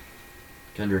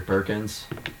 Kendrick Perkins.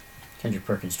 Kendrick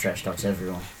Perkins trash talks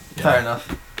everyone. Fair enough.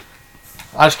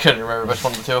 I just couldn't remember which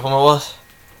one of the two of them it was.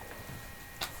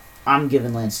 I'm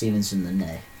giving Lance Stevenson the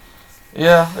nay.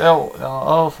 Yeah,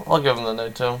 I'll give him the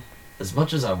note too. As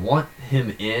much as I want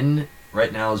him in,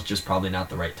 right now is just probably not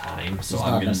the right time. So He's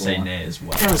I'm not gonna number say one. nay as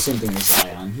well. Kind of the same thing as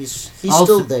Zion. He's I'll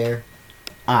still s- there.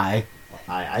 I.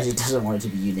 I just doesn't want it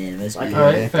to be unanimous. I can All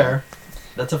right, agree. fair.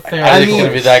 That's a fair. I I think mean, it's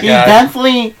gonna be that he guy.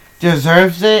 definitely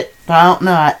deserves it, but I don't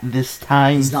know at this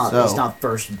time. He's not. So. He's not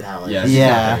first ballot. Yeah. Yeah. He's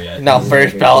not there yet. Not He's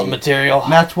first a ballot great- material.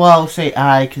 That's why I'll say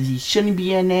I, because he shouldn't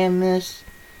be unanimous.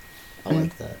 I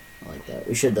like that. I like that.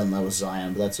 We should have done that with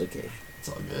Zion, but that's okay. It's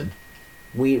all good.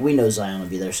 We know Zion will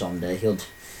be there someday. He'll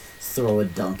throw a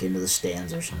dunk into the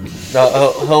stands or something.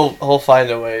 No, he'll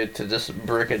find a way to just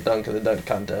brick a dunk in the dunk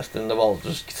contest, and the ball will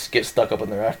just get stuck up in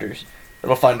the rafters.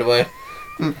 It'll find a way.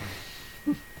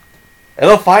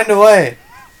 It'll find a way.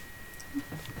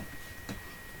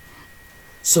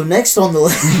 So next on the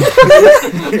list,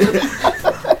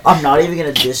 I'm not even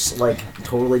gonna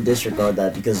totally disregard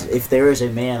that, because if there is a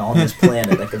man on this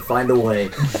planet that can find a way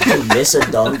to miss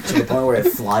a dunk to the point where it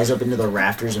flies up into the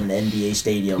rafters of an NBA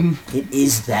stadium, it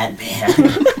is that man.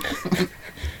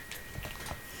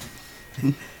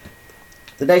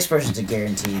 The next person's a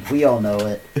guarantee. We all know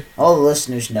it. All the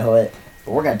listeners know it.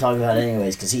 But we're gonna talk about it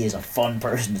anyways because he is a fun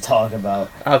person to talk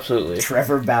about. Absolutely.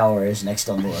 Trevor Bauer is next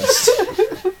on the list.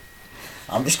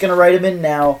 I'm just gonna write him in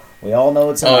now. We all know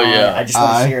it's an Oh, I. yeah. I just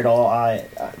want I. to hear it all.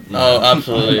 Oh,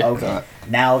 absolutely. Okay.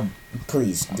 Now,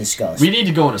 please discuss. We need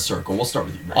to go in a circle. We'll start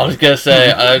with you, I Brady. was gonna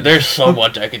say, there's so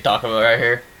much I could talk about right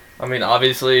here. I mean,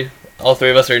 obviously, all three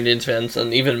of us are Indians fans,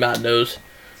 and even Matt knows.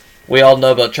 We all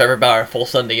know about Trevor Bauer full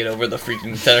sending it over the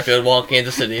freaking center field wall in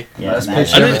Kansas City. Yeah, Last Matt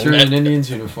picture Sherman. through an Indians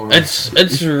uniform.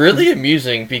 It's really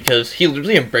amusing because he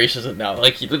literally embraces it now.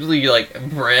 Like, he literally,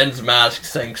 brands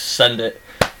masks saying "send it"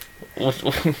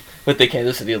 with the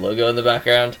Kansas City logo in the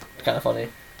background. It's kind of funny.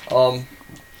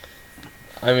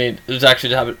 I mean, it was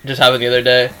actually just happened the other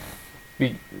day.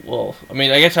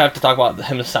 I guess I have to talk about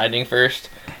him signing first.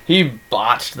 He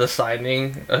botched the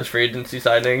signing, his free agency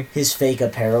signing. His fake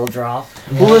apparel drop.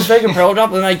 Well, his fake apparel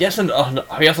drop, and I guess he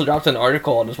also dropped an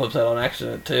article on his website on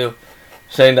accident too,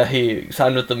 saying that he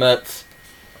signed with the Mets.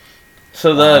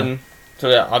 So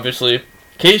obviously,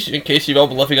 in case you've all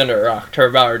been living under a rock,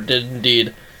 Trevor Bauer did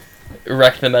indeed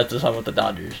wreck the Mets to sign with the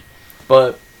Dodgers.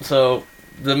 But so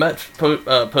the Mets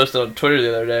posted on Twitter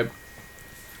the other day.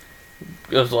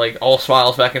 It was like all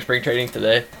smiles back in spring training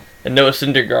today, and Noah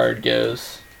Syndergaard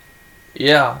goes,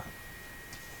 "Yeah."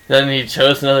 Then he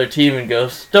chose another team and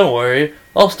goes, "Don't worry,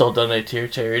 I'll still donate to your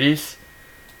charities."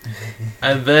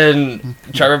 And then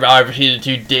Trevor Bauer proceeded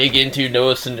to dig into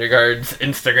Noah Syndergaard's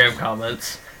Instagram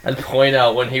comments and point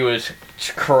out when he was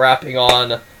crapping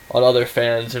on other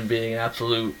fans and being an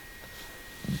absolute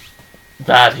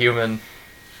bad human.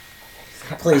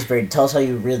 Please, Brady, tell us how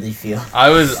you really feel. I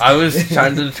was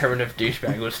trying to determine if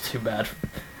douchebag was too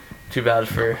bad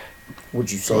for. Would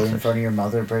you say it in front of your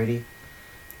mother, Brady?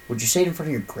 Would you say it in front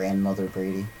of your grandmother,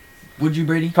 Brady? Would you,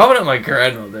 Brady? Probably not my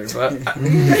grandmother, but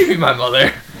maybe my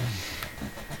mother.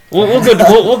 We'll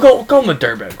call him a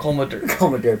dirtbag. Call him a dirtbag. Call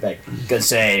him a dirtbag. Good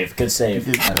save. Good save.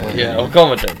 Yeah, we'll call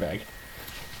him a dirtbag.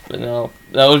 But no,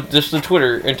 that was just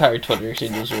the entire Twitter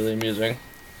exchange was really amusing.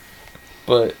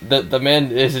 But the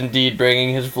man is indeed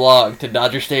bringing his vlog to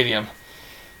Dodger Stadium.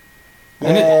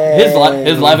 And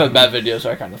his live at bat videos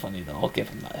are kind of funny though. I'll give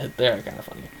him that. They are kind of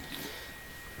funny.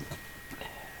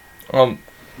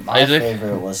 My Isaac?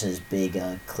 favorite was his big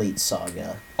cleat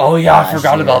saga. Oh yeah, I last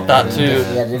forgot year. about that He too.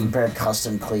 had to pair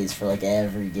custom cleats for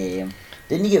every game.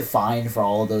 Didn't he get fined for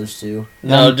all of those too?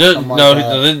 No, Something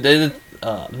like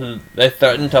they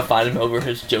threatened to fine him over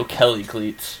his Joe Kelly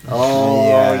cleats. Oh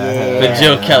yeah. The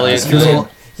Joe Kelly is He was, cool.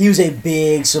 he was a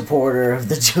big supporter of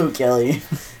the Joe Kelly.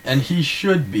 And he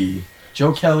should be.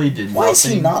 Joe Kelly did nothing. Why is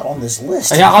he not on this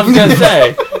list? Yeah, I was gonna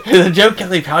say the Joe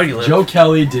Kelly pouty lip. Joe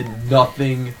Kelly did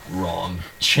nothing wrong.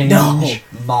 Change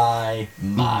my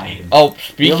mind. Oh,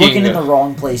 You're looking speaking in the of,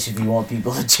 wrong place if you want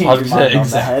people to I change was your gonna mind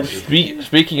say, on that.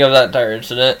 speaking of that entire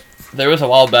incident, there was a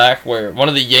while back where one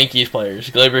of the Yankees players,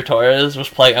 Gleyber Torres, was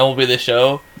playing MLB The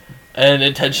Show and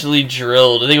intentionally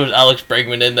drilled, I think it was Alex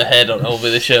Bregman, in the head on MLB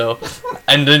The Show,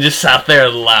 and then just sat there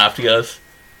and laughed. He goes,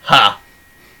 "Ha,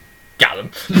 got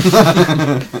him."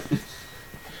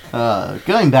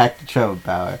 Going back to Trevor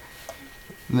Bauer,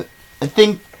 I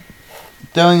think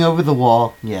throwing over the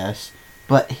wall, yes,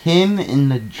 but him in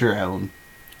the drone.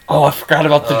 Oh, I forgot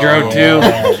about the drone Oh,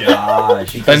 too.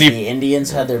 gosh. Because Then he- the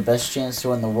Indians had their best chance to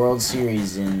win the World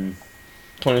Series in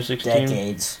 2016.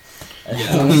 decades.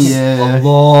 Yeah. A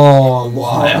long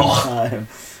while. time.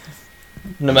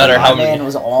 No matter My how man many.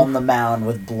 was on the mound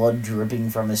with blood dripping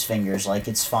from his fingers, like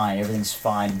it's fine, everything's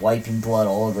fine, wiping blood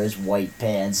all over his white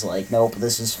pants, like nope,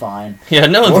 this is fine. Yeah,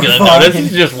 no one's We're gonna notice. fine.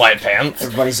 It's just white pants.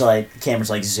 Everybody's like, the camera's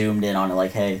like zoomed in on it,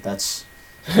 like, hey, that's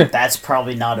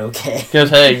probably not okay. Because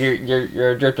hey,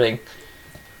 you're dripping.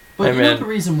 But Hey, you know man. the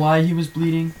reason why he was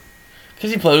bleeding?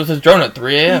 Because he played with his drone at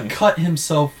 3 He a.m. cut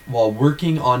himself while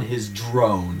working on his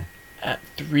drone. At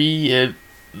 3 in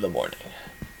the morning.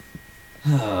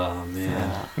 Oh,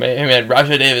 man. Hey man,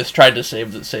 Rajay Davis tried to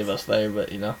save us there,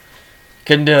 but you know,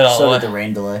 couldn't do it all So the did way. the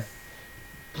rain delay.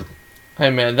 Hey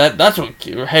man, that's what.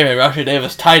 Hey man, Rajay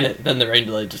Davis tied it. Then the rain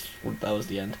delay that was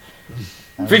the end.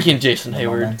 Freaking Jason The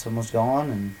Hayward. momentum was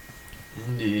gone, and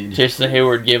Indeed. Jason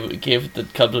Hayward gave the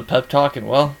Cubs a pep talk, and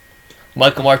well,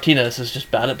 Michael Martinez is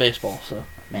just bad at baseball. So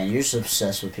man, you're just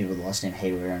obsessed with people with the last name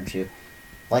Hayward, aren't you?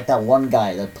 Like that one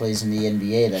guy that plays in the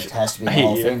NBA that has to be in the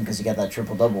Hall of Yeah. Fame because he got that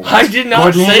triple-double. I did not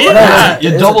Gordon say Hayward? that. You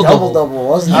It was a double-double. double-double,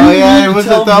 wasn't Oh it? yeah, it was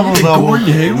Tell a me double that double. Gordon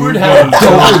Hayward had a I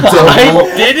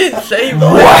double-double. didn't say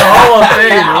Hall of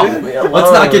Fame. dude.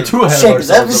 Let's not get too ahead Check of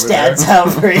that ourselves over stats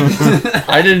out for you.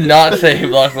 I did not say he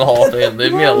blocked the Hall of Fame.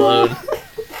 Leave me alone.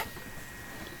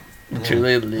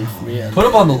 Truly, leave me alone. Put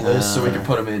him on the list so we can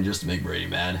put him in just to make Brady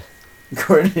mad.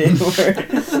 Gordon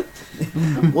Hayward.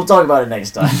 We'll talk about it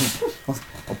next time.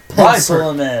 I'll pencil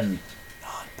him in.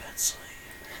 Not penciling.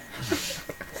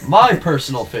 My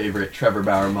personal favorite Trevor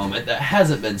Bauer moment that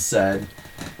hasn't been said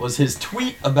was his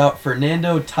tweet about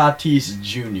Fernando Tatis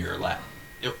Jr. I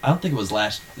don't think it was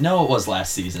last. No, it was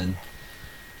last season.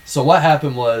 So what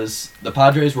happened was the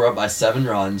Padres were up by 7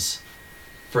 runs.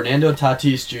 Fernando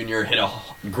Tatis Jr. hit a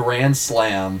grand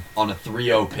slam on a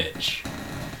 3-0 pitch.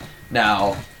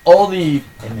 Now, all the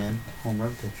Hey man, home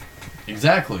run pitch.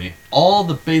 Exactly. All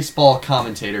the baseball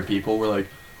commentator people were like,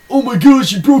 "Oh my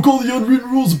gosh, you broke all the unwritten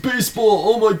rules of baseball.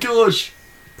 Oh my gosh."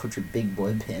 Put your big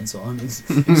boy pants on.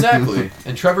 Exactly.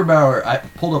 And Trevor Bauer, I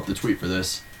pulled up the tweet for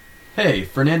this. "Hey,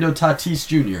 Fernando Tatis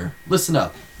Jr., listen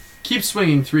up. Keep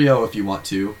swinging 3-0 if you want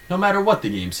to, no matter what the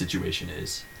game situation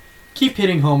is. Keep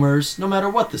hitting homers, no matter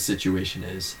what the situation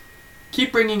is.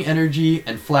 Keep bringing energy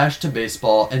and flash to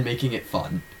baseball and making it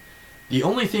fun. The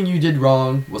only thing you did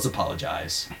wrong was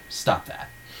apologize. Stop that."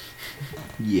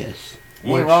 Yes.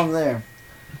 You ain't wrong there.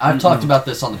 I've talked about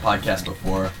this on the podcast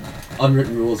before.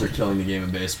 Unwritten rules are killing the game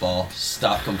of baseball.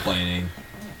 Stop complaining.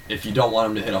 If you don't want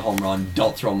him to hit a home run,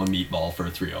 don't throw him a meatball for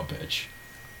a 3-0 pitch.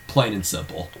 Plain and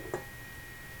simple.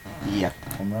 Yep.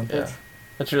 Home run pitch. Yeah.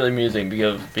 That's really amusing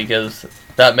because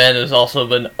that man has also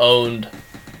been owned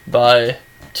by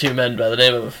 2 men by the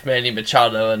name of Manny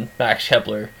Machado and Max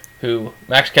Kepler, who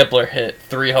Max Kepler hit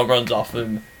 3 home runs off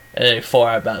him in a 4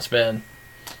 at-bat span.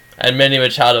 And Manny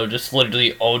Machado just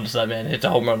literally owns that man, hits a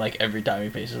home run like every time he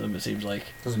faces him, it seems like.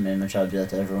 Doesn't mean Machado do that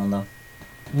to everyone though.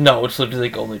 No, it's literally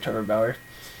like only Trevor Bauer.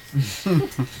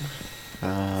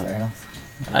 Fair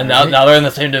enough. And now they're in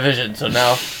the same division, so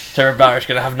now Trevor Bauer's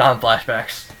gonna have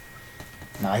non-flashbacks.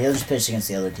 Nah, he'll just pitch against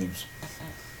the other teams.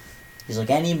 He's like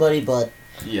anybody but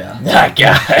Yeah. That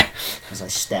guy. as I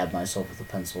stab myself with a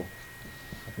pencil.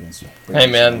 Up against Hey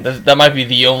man, that might be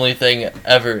the only thing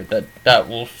ever that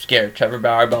will scare Trevor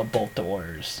Bauer about both the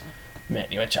Warriors.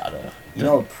 Manny Machado. You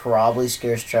know what probably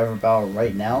scares Trevor Bauer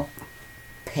right now?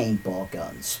 Paintball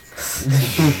guns.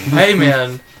 Hey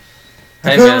man. The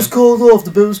Hey gun man. was called off.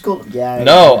 The bill was called. Yeah.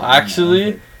 No, I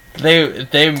actually,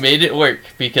 they made it work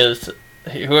because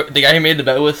the guy who made the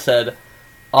bet with said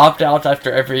opt-outs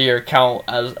after every year count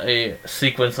as a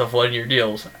sequence of 1-year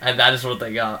deals, and that is what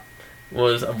they got,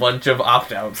 was a bunch of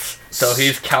opt-outs. So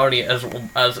he's counting it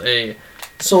as a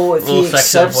So if little he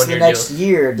section of accepts the 1-year next deals.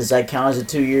 year, does that count as a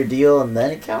 2-year deal and then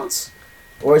it counts?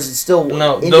 Or is it still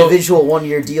No, individual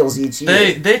 1-year deals each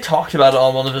year? They talked about it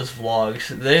on one of his vlogs.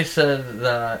 They said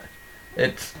that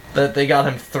It's that they got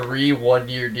him 3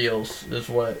 one-year deals, is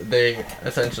what they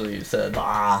essentially said.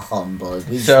 Bah, humbug.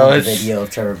 We just So want a it's- video of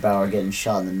Trevor Bauer getting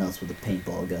shot in the nuts with a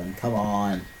paintball gun. Come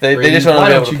on. They Brady, just want why to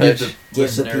be don't able you to give pitch. the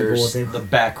Give the people listeners what they- the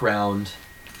background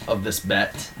of this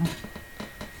bet?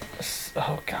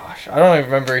 Oh gosh, I don't even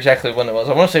remember exactly when it was.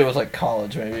 I want to say it was like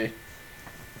college, maybe.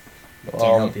 Can't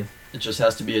help you. It just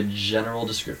has to be a general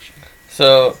description.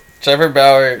 So Trevor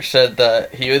Bauer said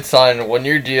that he would sign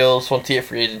 1-year deals once he hit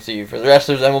free agency for the rest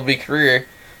of his MLB career,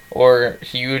 or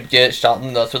he would get shot in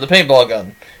the nuts with a paintball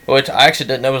gun, which I actually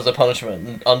didn't know was the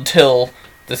punishment until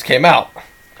this came out.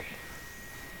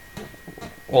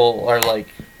 Well, or like,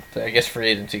 I guess free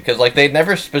agency, because like they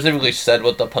never specifically said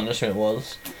what the punishment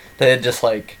was. They had just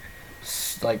like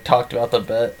talked about the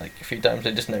bet like a few times.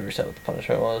 They just never said what the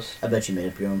punishment was. I bet you made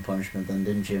up your own punishment then,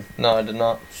 didn't you? No, I did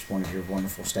not. Just one of your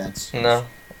wonderful stats. No,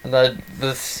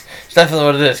 this is definitely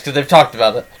what it is because they've talked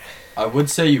about it. I would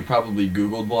say you probably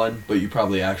Googled one, but you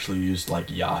probably actually used like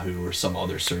Yahoo or some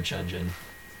other search engine.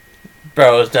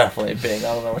 Bro, it's definitely Bing.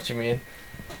 I don't know what you mean.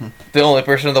 The only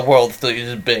person in the world still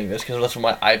uses Bing. That's because that's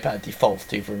what my iPad defaults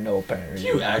to for no apparent Do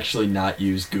reason. you actually not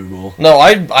use Google? No,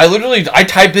 I literally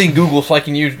type in Google so I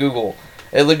can use Google.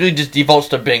 It literally just defaults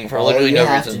to Bing for All literally you no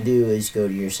have reason. to do is go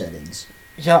to your settings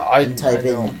Yeah, and type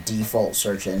know. in default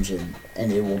search engine,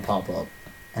 and it will pop up,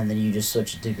 and then you just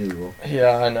switch it to Google.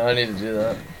 Yeah, I know. I need to do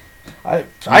that. I You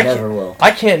can't, never will.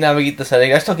 I can't navigate the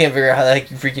settings. I still can't figure out how the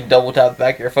heck you freaking double tap the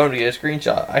back of your phone to get a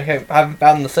screenshot. I haven't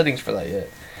found the settings for that yet.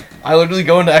 I literally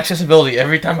go into accessibility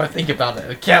every time I think about it.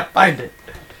 I can't find it.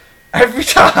 Every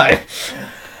time.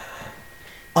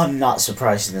 I'm not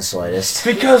surprised in the slightest.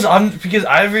 Because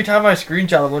every time I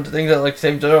screenshot a bunch of things at like the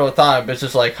same general time, it's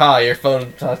just like, hi, your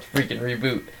phone has to freaking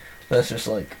reboot. That's just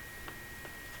like,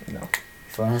 you know. Your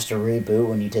phone has to reboot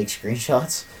when you take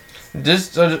screenshots.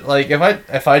 Just like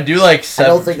if I do like I 7.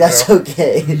 don't think that's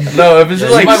okay. No, if it's Yeah, just you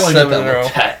like might wanna get 7 that in a row.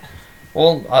 looked at.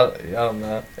 Well, I don't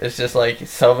know. It's just like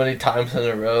so many times in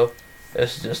a row.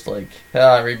 It's just like,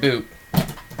 reboot.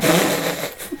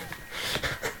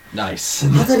 Nice.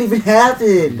 How'd that even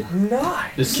happen?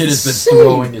 Nice. This kid has been Insane.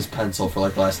 throwing his pencil for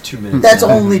like the last 2 minutes. That's now.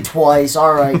 only twice.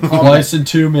 All right, calm Twice in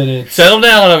 2 minutes. Settle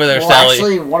down over there, Well, Sally.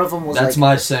 actually, one of them was That's like,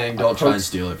 my saying. Don't try and post-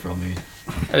 steal it from me.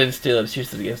 I didn't steal it. It's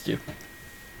used it against you.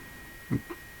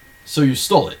 So you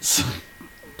stole it.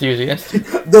 To use against you.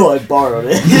 No, I borrowed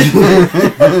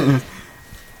it.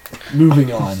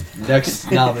 Moving on. Next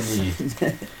nominee.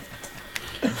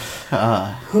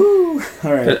 Whew.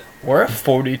 All right. We're at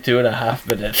 42 and a half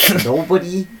minutes.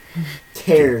 Nobody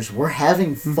cares. We're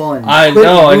having fun. I Quit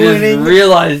know. I ruining just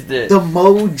realized it. the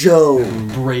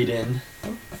mojo. Braden.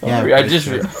 Yeah, I just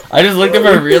looked up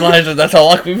and realized that that's how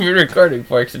long we've been recording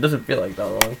for. Because it doesn't feel like that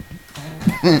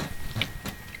long.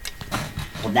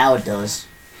 Well, now it does.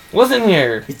 What's in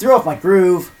here? You threw off my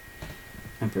groove.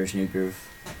 Emperor's New Groove.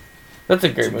 That's a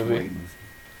It's great a movie.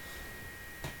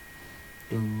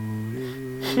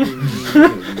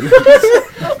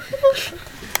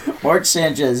 Mark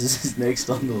Sanchez is next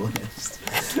on the list.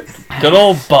 Good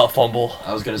old butt fumble.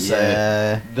 I was gonna say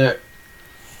Yeah. the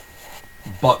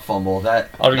butt fumble. I was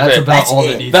That's gonna say, about that's all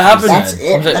it. that needs That to be happened- That's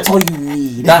said. it. That's all you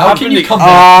need. That How happened can you to- come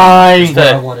back? from what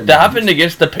I wanted That to happened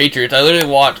against the Patriots. I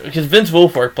literally watched because Vince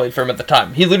Wilfork played for him at the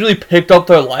time. He literally picked up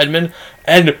their lineman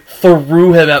and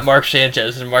threw him at Mark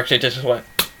Sanchez, and Mark Sanchez just went,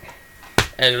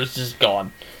 and it was just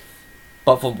gone.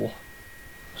 Butt fumble.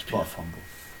 Butt fumble.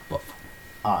 Butt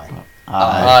Aye.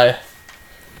 I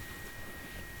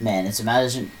Man, it's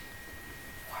imagine.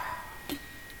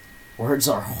 Words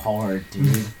are hard,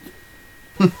 dude.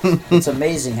 It's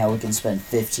amazing how we can spend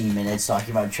 15 minutes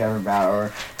talking about Trevor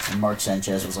Bauer and Mark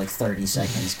Sanchez was like 30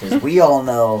 seconds because we all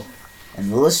know, and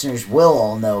the listeners will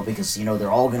all know because you know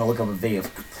they're all gonna look up a video.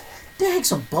 Of, the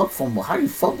heck's a butt fumble? How do you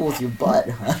fumble with your butt?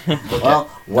 Well,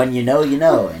 when you know,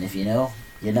 and if you know,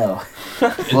 you know.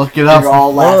 Look it You're up.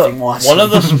 all laughing watching. one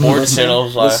of the sports Listening-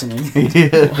 channels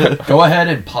listening. Go ahead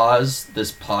and pause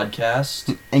this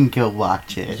podcast. And go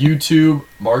watch it. YouTube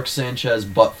Mark Sanchez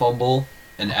butt fumble,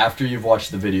 and after you've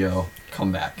watched the video,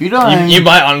 come back. You don't. you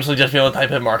might honestly just be able to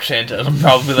type in Mark Sanchez.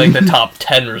 Probably like the top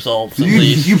 10 results at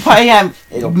least. You probably have.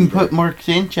 It'll You be can put Mark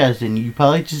Sanchez in. You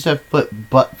probably just have to put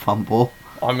butt fumble.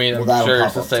 I mean, Well, I'm that'll sure it's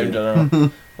pop the up, same too.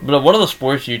 general. But one of the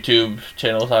sports YouTube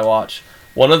channels I watch,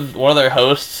 one of their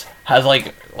hosts has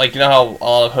like you know how a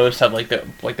lot of hosts have like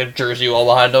the jersey wall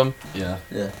behind them, Yeah.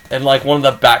 Yeah. and like one of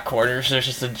the back corners there's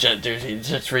just a Jet jersey. It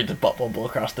just reads the butt bubble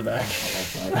across the back.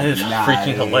 That is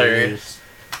freaking hilarious.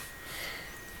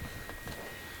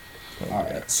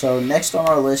 Alright, so next on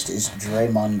our list is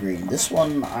Draymond Green. This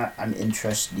one, I'm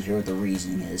interested to hear what the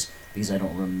reasoning is, because I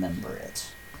don't remember it.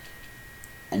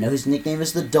 I know his nickname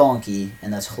is the Donkey,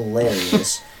 and that's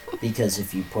hilarious because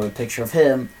if you put a picture of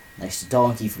him next to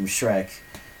Donkey from Shrek,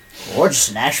 or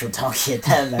just an actual donkey at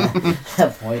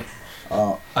that point,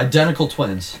 Identical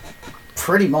twins.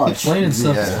 pretty much. Plain and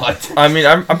simple. Yeah. I mean,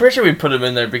 I'm pretty sure we put him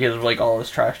in there because of like all his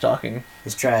trash talking.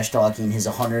 His trash talking, his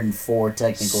 104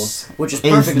 technicals, which is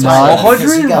Is perfect not- timing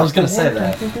because he 100? got- I was gonna say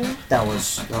that. That was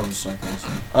sarcasm.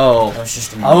 Oh. That was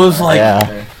just. I was like-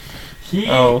 Yeah. He.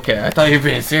 Oh, okay. I thought you were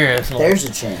being serious. There's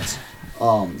a chance.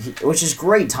 Which is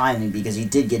great timing because he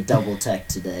did get double tech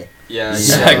today. Yeah.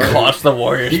 Yeah, cost the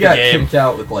Warriors He the got game. kicked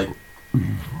out with like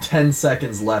 10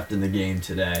 seconds left in the game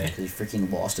today. Because he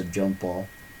freaking lost a jump ball.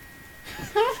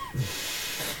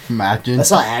 Imagine.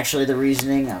 That's not actually the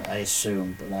reasoning, I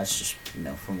assume, but that's just,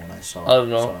 from what I saw. I don't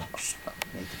know. So I'll just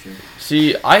make the joke.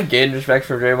 See, I gained respect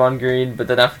for Draymond Green, but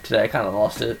then after today, I kind of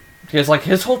lost it because like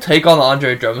his whole take on the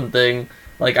Andre Drummond thing.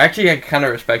 Like, actually, I kind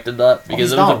of respected that because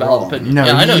he's it was a not valid wrong. opinion. No,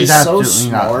 yeah, I know. he's he's so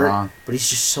absolutely not smart. wrong. But he's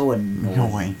just so annoying.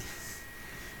 Annoying.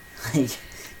 Like,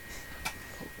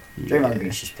 Draymond Yeah.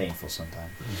 Green's just painful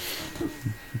sometimes.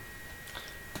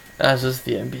 As is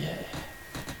the NBA.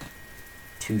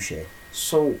 Touche.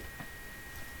 So,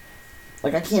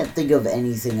 like, I can't think of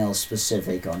anything else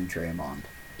specific on Draymond.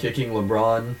 Kicking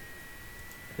LeBron.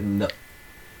 Do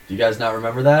you guys not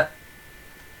remember that?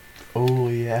 Oh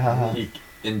yeah.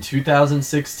 In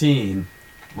 2016,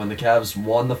 when the Cavs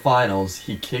won the finals,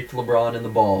 he kicked LeBron in the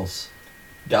balls.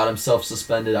 Got himself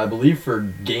suspended, I believe, for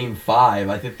Game 5.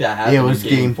 I think that happened Yeah, it was in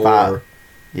Game Game 4. 5.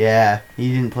 Yeah,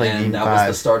 he didn't play And game that 5.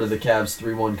 was the start of the Cavs'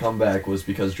 3-1 comeback, was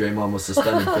because Draymond was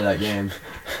suspended for that game.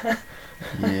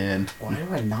 Yeah. Why do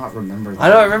I not remember that? I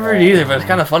don't remember it at either, all? but it's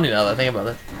kind of funny now that I think about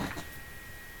it.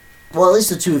 Well, at least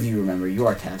the two of you remember. You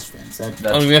are Cavs fans. I was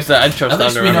gonna say I'd trust At them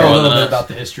least to we remember know a more little than bit us. about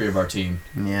the history of our team.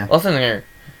 Yeah. Listen here,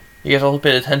 you guys all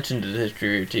paid attention to the history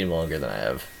of your team longer than I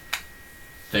have.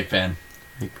 Big fan.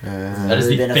 I've That is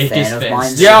really the been a fan fakest of fan. mine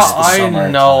since Yeah, the I summer.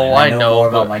 know, And I know know, more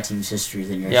about but- my team's history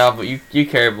than yours. Yeah, but you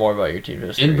care more about your team's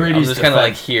history. In Brady's I'm just kind of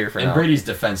like defense- here for In now. Brady's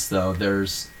defense, though,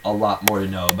 there's a lot more to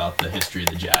know about the history of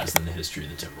the Jazz than the history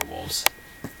of the Timberwolves.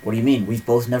 What do you mean? We've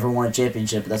both never won a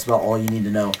championship. That's about all you need to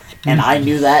know. And I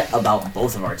knew that about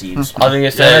both of our teams. I was gonna Yeah,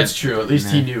 say, that's true. At least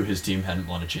he Yeah. knew his team hadn't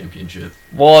won a championship.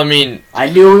 well, I mean, I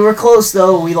knew we were close,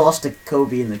 though. We lost to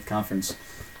Kobe in the conference.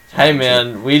 hey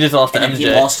man, we just lost to And then he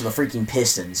MJ. lost to the freaking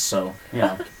Pistons, so,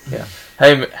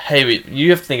 Hey, you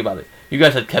have to think about it. You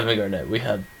guys had Kevin Garnett. We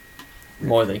had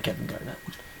more than Kevin Garnett.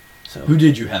 So, Who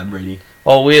did you have, Brady?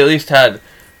 well, we at least had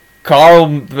Carl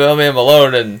Mailman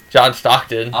Malone and John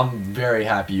Stockton. I'm very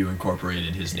happy you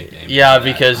incorporated his nickname. Yeah, into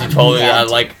that. because you told me Yeah, that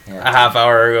like yeah. a half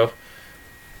hour ago.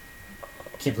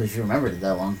 can't believe you remembered it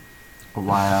that long.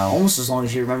 Wow. Almost as long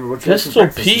as you remember what you ate for Pistol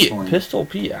breakfast this Pete. morning. Pistol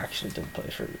Pete actually did play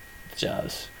for the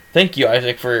Jazz. Thank you,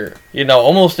 Isaac, for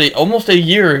almost a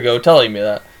year ago telling me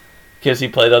that, because he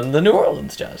played on the New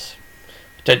Orleans Jazz,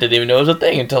 which I didn't even know was a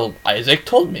thing until Isaac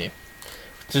told me.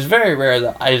 Which is very rare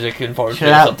that Isaac informs me Shout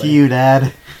of out something. to you,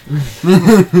 Dad.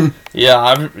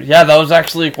 Yeah, that was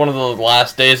actually one of the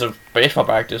last days of baseball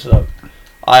practice that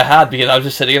I had because I was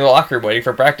just sitting in the locker room waiting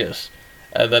for practice,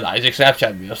 and then Isaac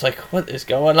Snapchatted me. I was like, "What is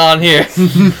going on here?"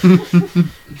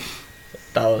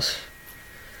 That was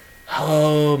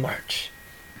March.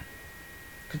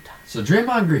 Good time. So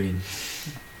Draymond Green,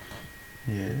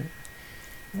 Yeah.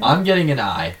 I'm getting an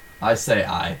I. I say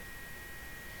I.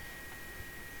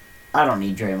 I don't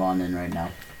need Draymond in right now.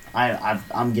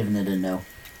 I'm giving it a no.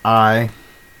 I.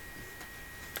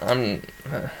 I'm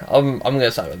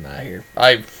gonna side with Matt here.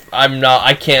 I'm not.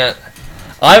 I can't.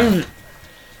 I'm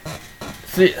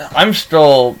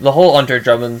still the whole Andre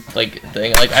Drummond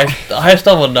thing. Like I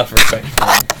still have enough respect for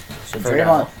him. So For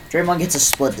now. Draymond gets a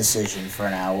split decision for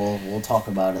now. We'll talk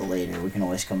about it later. We can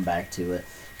always come back to it.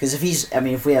 Because if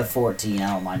we have 14, I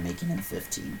don't mind making him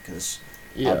 15. Because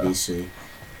Yeah. obviously,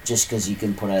 just because you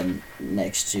can put him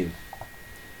next to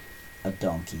a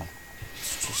donkey,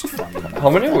 it's just funny. How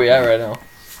many are we at right now?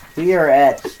 We are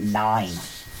at 9.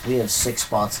 We have 6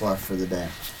 spots left for the day.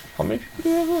 How many people do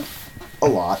we have left? A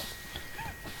lot.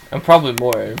 And probably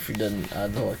more if you didn't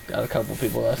add a couple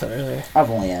people that I said earlier. I've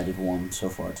only added 1 so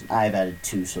far. I've added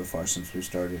 2 so far since we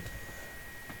started.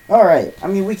 Alright, I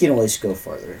mean, we can always go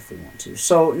farther if we want to.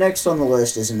 So, next on the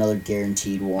list is another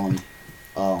guaranteed one.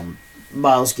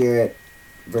 Myles Garrett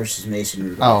versus Mason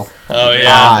Rudolph. Oh yeah.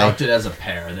 Aye. Conducted as a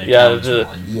pair. They Yeah, count as the-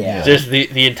 one. Yeah. Just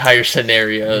the entire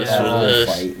scenario. Yeah. The whole Is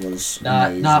fight was Not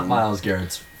amazing. Miles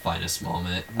Garrett's finest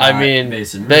moment. I not mean,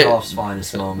 Mason they- Rudolph's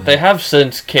finest moment. They have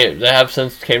since came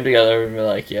together and be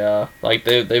like, yeah, like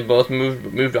they both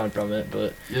moved on from it,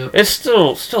 but Yep. it's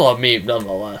still a meme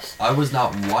nonetheless. I was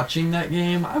not watching that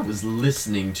game. I was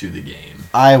listening to the game.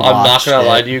 I I'm not watched gonna it.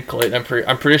 lie to you, Clayton.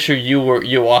 I'm pretty sure you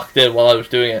walked in while I was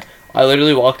doing it. I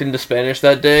literally walked into Spanish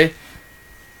that day,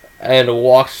 and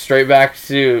walked straight back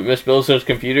to Miss Billson's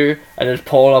computer and just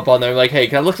pulled up on there like, hey,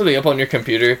 can I look something up on your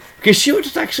computer? Because she was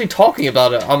just actually talking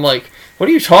about it. I'm like, what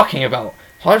are you talking about?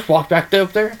 So I just walked back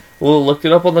up there, looked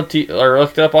it up on looked it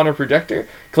up on her projector.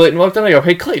 Clayton looked at it and I go,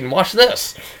 hey Clayton, watch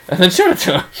this, and then showed it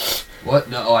to him.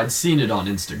 What? No, I'd seen it on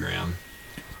Instagram.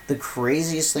 The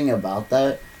craziest thing about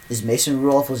that is Mason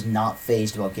Rudolph was not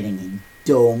fazed about getting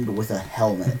domed with a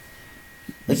helmet.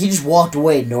 Like, he just walked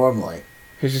away normally.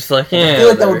 He's just like, I yeah. feel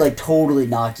like that would, whatever. like, totally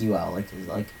knock you out.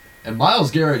 Like And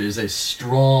Myles Garrett is a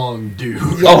strong dude.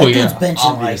 yeah, Oh, that dude's yeah, benching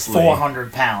obviously. like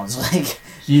 400 pounds. Like,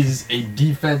 He's a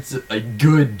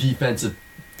good defensive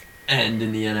end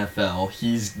in the NFL.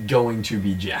 He's going to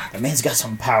be jacked. the man's got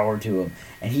some power to him,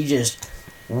 and he just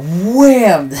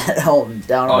whammed that helmet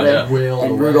down Oh, on yeah. him. Wailed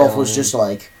And away Rudolph on was him. just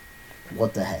like,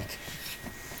 "What the heck?"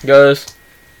 Goes,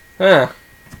 I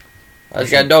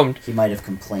just got domed. He might have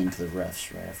complained to the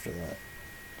refs right after that.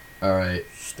 All right,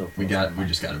 Still, we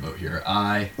just got a vote here.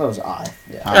 That was I.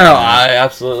 Yeah. Oh, I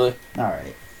absolutely. All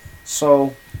right.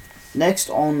 So, next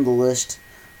on the list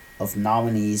of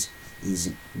nominees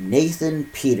is Nathan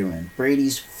Peterman,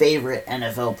 Brady's favorite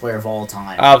NFL player of all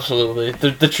time. Absolutely.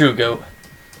 The true GOAT.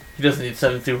 He doesn't need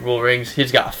 7 Super Bowl rings.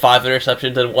 He's got 5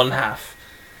 interceptions in 1/2. I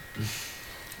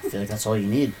feel like that's all you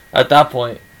need. At that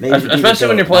point. Maybe to be the Especially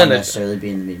when GOAT, you're playing not the... necessarily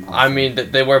being the meme. I mean,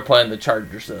 they were playing the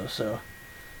Chargers, though, so...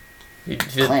 He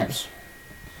did- Clamps.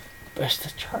 But it's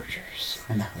the Chargers.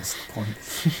 I know, that's the point.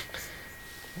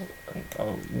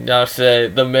 Now say,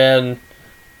 the man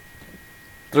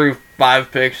threw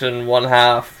 5 picks in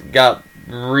 1/2, got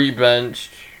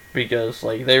re-benched because,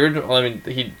 like, they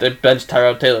benched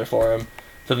Tyrod Taylor for him.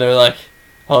 So they were like,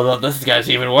 oh, no, this guy's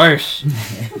even worse.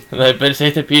 And they benched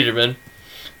Nathan Peterman.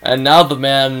 And now the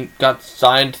man got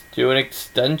signed to an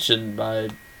extension by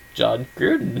John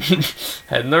Gruden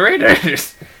and the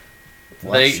Raiders.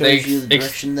 Well, They- that shows they you the ex-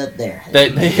 direction that they're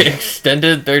heading. They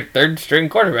extended their 3rd-string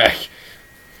quarterback.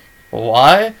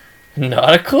 Why?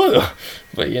 Not a clue.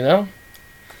 But, you know.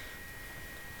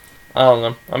 I don't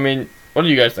know. I mean, what do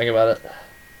you guys think about it?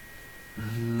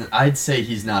 I'd say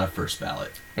he's not a first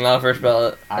ballot. Not a first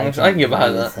ballot. I can get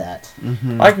behind agree that. with that.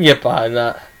 Mm-hmm. I can get behind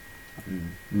that.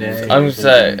 Nay. I'm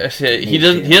gonna say he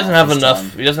doesn't have His enough. time.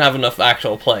 He doesn't have enough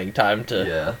actual playing time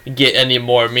to Yeah. get any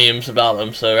more memes about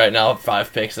him. So right now,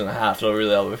 5 picks and a half. So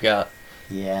really all we've got.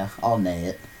 Yeah, I'll nay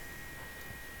it.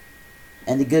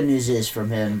 And the good news is,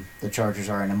 from him, the Chargers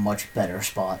are in a much better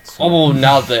spot. So. Oh, well,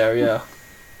 now there, yeah.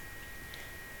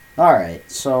 Alright,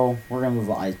 so we're going to move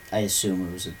on. I assume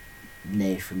it was a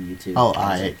nay from you two. I'll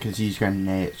eye it, because he's going to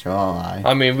nay it, so I'll eye.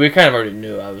 I mean, we kind of already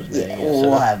knew I was Yeah, doing it. we'll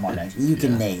So. have more next. You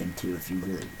can Yeah. nay him too if you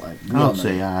really want. I'll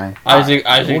say aye. Isaac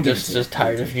we'll give just it to you.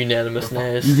 tired of unanimous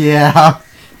nays. Yeah.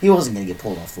 He wasn't going to get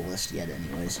pulled off the list yet,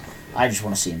 anyways. I just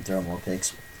want to see him throw more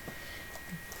picks.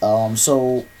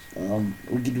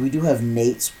 We do have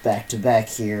Nate's back-to-back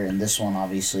here, and this one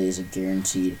obviously is a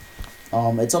guaranteed.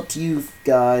 It's up to you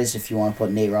guys if you want to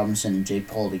put Nate Robinson and Jake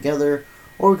Paul together,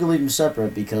 or we can leave them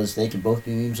separate because they can both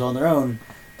be memes on their own,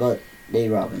 but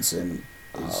Nate Robinson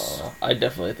is I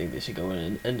definitely think they should go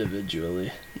in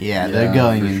individually. Yeah, Yeah, they're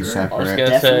going for in sure. I was separate.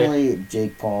 gonna say- definitely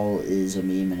Jake Paul is a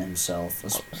meme in himself.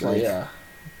 So, Like, yeah.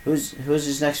 who's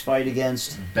his next fight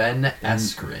against? Ben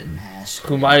Askren. Ask.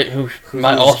 Who might Who's-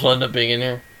 also end up being in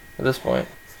here at this point.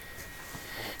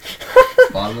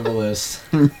 Bottom of the list.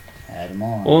 Add him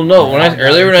on. Well, no. When I said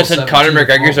 17th Conor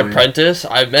McGregor's probably. apprentice,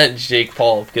 I meant Jake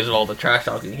Paul because of all the trash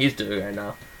talking he's doing right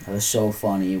now. It was so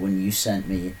funny when you sent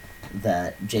me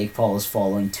that Jake Paul is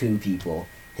following 2 people.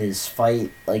 His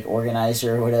fight, like,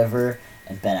 organizer or whatever,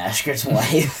 and Ben Askren's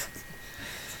wife.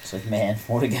 It's like, man,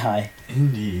 what a guy.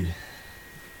 Indeed.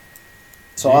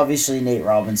 So obviously Nate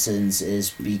Robinson's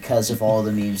is because of all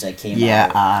the memes that came Yeah,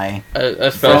 out. aye. From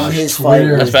Especially, his fight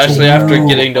with especially after Jake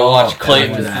getting to Oh, watch that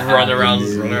Clayton was run around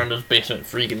happening. his basement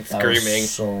freaking That screaming. was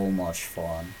so much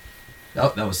fun.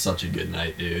 That was such a good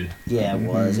night, dude. Yeah, it Mhm.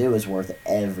 was. It was worth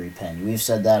every penny. We've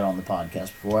said that on the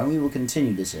podcast before, and we will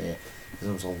continue to say it, because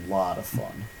it was a lot of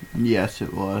fun. Yes,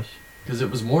 it was. Because it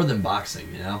was more than boxing,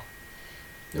 you know?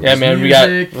 There Yeah, was man,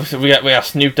 music, we got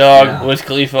Snoop Dogg, Yeah. Wiz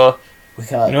Khalifa, We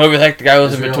got and whoever the heck the guy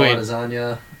was in Israel between.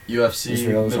 Adesanya, UFC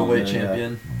Israel's on middleweight there, yeah.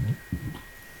 champion.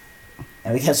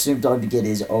 And we got Snoop Dogg to get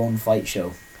his own fight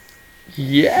show.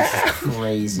 Yeah.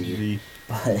 Crazy.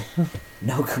 but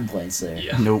no complaints there.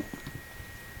 Yeah. Nope.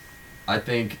 I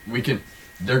think we can.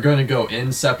 They're going to go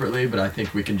in separately, but I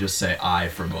think we can just say I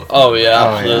for both. Oh, of them. yeah,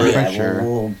 Oh, absolutely. yeah. Yeah, For sure.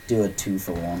 we'll do a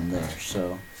 2-for-1 there.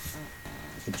 So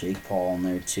put Jake Paul in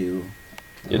there too.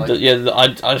 And like,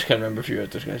 I just can't remember if you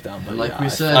wrote those guys down. But and like yeah, we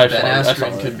said, I Ben saw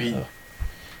Askren it. could be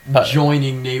Uh,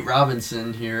 joining Nate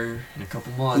Robinson here in a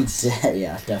couple months.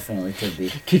 Yeah, definitely could be.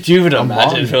 Could you even I'm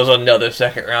imagine on. if it was another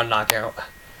second round knockout?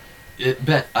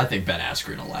 I think Ben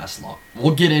Askren will last long.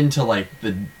 We'll get into like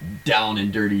the down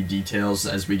and dirty details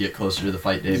as we get closer to the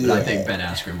fight day, but I think Ben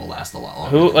Askren will last a lot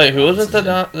longer. Who than who was it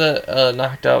Robinson that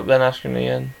knocked out Ben Askren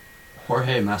again? did.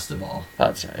 Jorge Masvidal.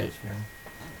 That's right.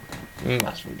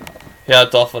 Masvidal. Yeah,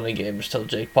 it's all fun and games till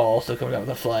Jake Paul still comes out with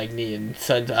a flag knee and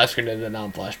sends Askren into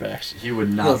non-flashbacks. He would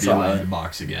He'll not be try. allowed to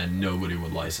box again. Nobody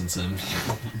would license him.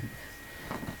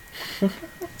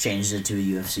 Changed it to a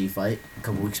UFC fight a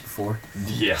couple weeks before,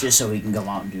 Yeah. just so he can come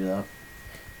out and do that.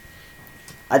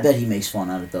 I bet he makes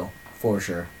fun out of it though, for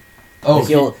sure. Oh, Like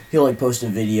he'll like post a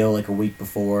video like a week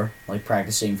before, like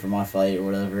practicing for my fight or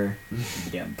whatever.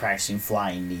 Yeah, practicing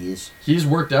flying knees. he's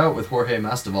worked out with Jorge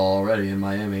Masvidal already in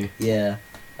Miami. Yeah,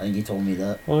 I think he told me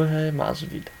that. Jorge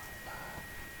Masvidal.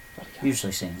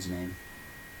 Usually saying his name.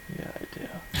 Yeah, I do.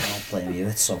 Don't blame you.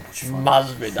 It's so much fun.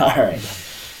 Masvidal. All right.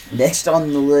 Next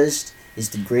on the list is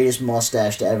the greatest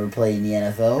mustache to ever play in the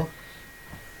NFL.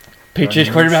 Patriots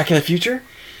quarterback in the future?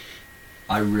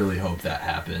 I really hope that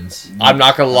happens. I'm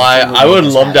not gonna lie, I would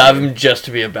love to have him just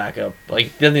to be a backup. Like,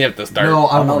 he doesn't have to start. No,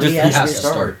 I Oh, no, want he he has to has be to a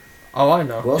starter. start. Oh, I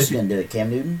know. Who else If is he- gonna do it? Cam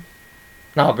Newton?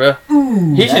 No, bro.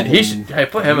 He should. He should. Hey,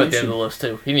 put him He at the end should. of the list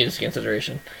too. He needs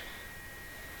consideration.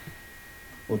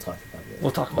 We'll talk about it.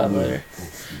 We'll talk about it later.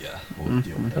 Yeah, we'll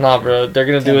deal with that. Nah, bro. They're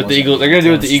gonna do what the Cam Eagles. wasn't- They're gonna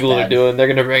do what Cam the was Eagles are bad. doing. They're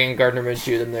gonna bring in Gardner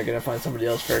Minshew, then they're gonna find somebody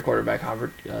else for a quarterback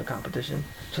competition.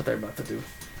 That's what they're about to do.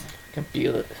 I can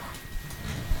feel it.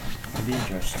 It'd be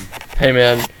interesting. Hey,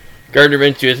 man. Gardner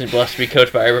Minshew isn't blessed to be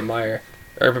coached by Urban Meyer.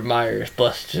 Urban Meyer is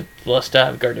blessed to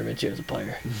have Gardner Minshew as a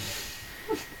player.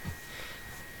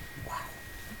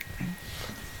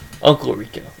 Uncle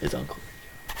Rico is Uncle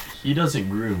He doesn't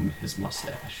groom his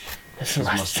mustache. Rico. His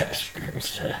mustache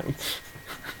grooms him.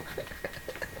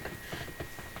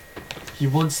 He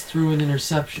once threw an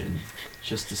interception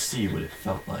just to see what it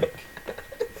felt like.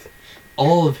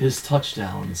 All of his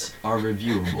touchdowns are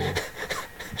reviewable,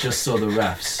 just so the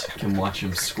refs can watch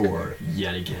him score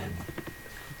yet again.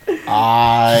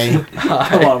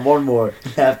 Come on, one more.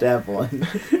 You have to have one.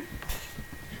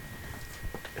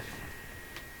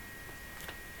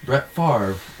 Brett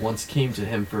Favre once came to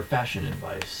him for fashion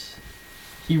advice.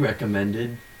 He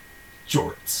recommended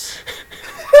jorts.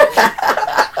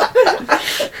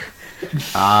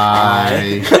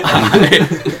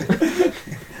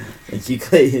 Thank you,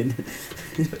 Clayton.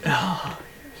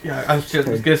 Yeah, I was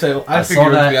gonna say. I I saw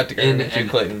figured that we got to in- get Minshew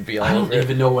Clayton would be all I don't over it.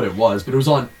 even know what it was, but it was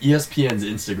on E ESPN's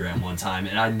Instagram one time,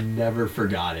 and I never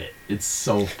forgot it. It's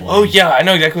so funny. Oh yeah, I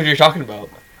know exactly what you're talking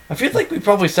about. I feel like we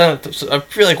probably sent it. I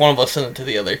feel like one of us sent it to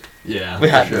the other. Yeah. We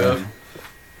had for to sure. have.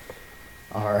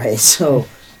 All right, so,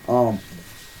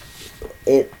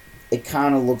 it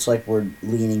kind of looks like we're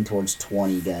leaning towards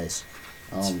 20 guys.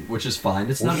 Which is fine.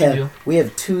 It's We not a big have deal. we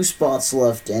have 2 spots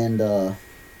left and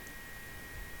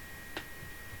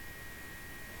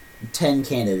 10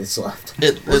 candidates left.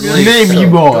 Maybe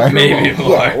more. Maybe more.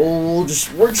 Yeah, we're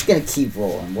just gonna keep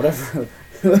rolling.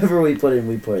 Whoever we put in,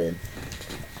 we put in.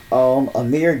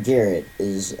 Amir Garrett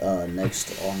is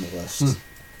next on the list,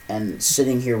 and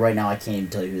sitting here right now, I can't even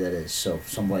tell you who that is. So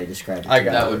somebody describe it. I to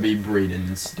got me. That would be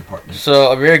Braden's department.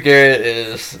 So Amir Garrett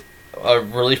is a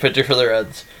relief pitcher for the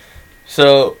Reds.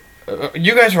 So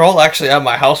you guys were all actually at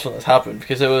my house when this happened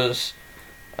because it was,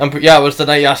 it was the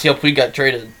night Yasiel Puig got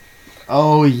traded.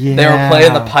 Oh yeah. They were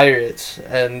playing the Pirates,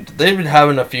 and they've been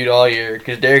having a feud all year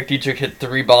because Derek Dietrich hit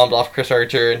 3 bombs off Chris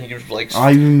Archer, and he was like I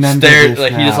remember stared, this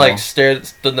like he just now. like stood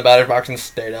in the batter's box and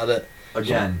stared at it.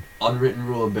 Again, unwritten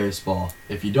rule of baseball.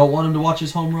 If you don't want him to watch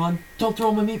his home run, don't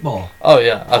throw him a meatball. Oh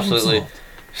yeah, Problem absolutely. solved.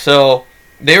 So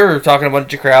they were talking a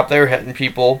bunch of crap. They were hitting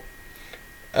people.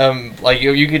 Like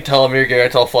you could tell Amir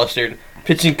Garrett's all flustered.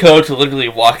 Pitching coach literally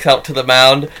walks out to the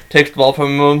mound, takes the ball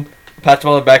from him, pats him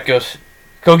on the back, goes,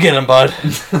 "Go get him, bud."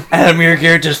 And Amir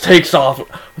Garrett just takes off,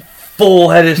 full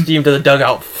head of steam to the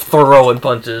dugout, throwing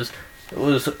punches. It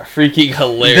was freaking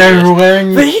hilarious. They're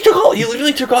wearing. But he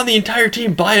literally took on the entire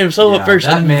team by himself Yeah, at first,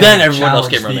 that and man then everyone else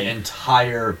came challenged the running.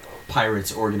 entire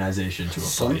Pirates organization to a fight.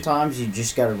 Sometimes you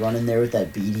just gotta run in there with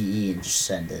that BDE and just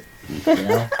send it. You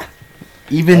know.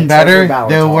 Even Like better, Trevor Bauer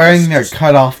they're Thomas, wearing their just-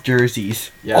 cutoff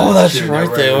jerseys. Yeah, Oh, that's true. right,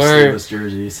 They're they wearing were. their sleeveless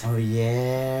jerseys. Oh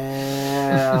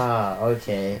yeah.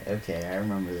 Okay, I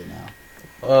remember that now.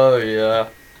 Oh, yeah.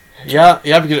 Yeah,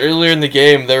 because earlier in the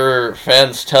game, there were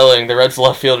fans telling the Reds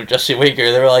left fielder, Jesse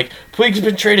Winker, they were like, Puig's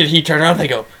been traded. He turned around, they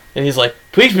go, and he's like,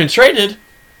 Puig's been traded?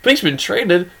 Puig's been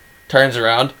traded? Turns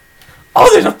around, oh,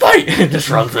 there's a fight! And just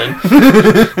runs in.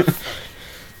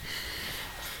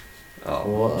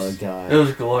 What a It guy.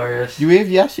 was glorious. Do we have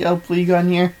Yasiel Puig on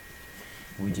here?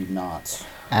 We do not.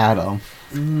 Adam.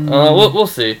 We'll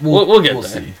see. We'll get we'll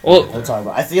there. see. We'll talk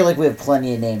about. I feel like we have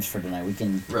plenty of names for tonight. We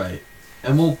can. Right.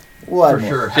 And we'll We'll for add more.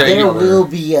 sure have There another will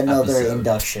be another episode.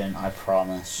 induction. I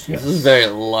promise. This is very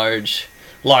large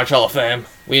Hall of Fame.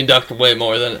 We induct way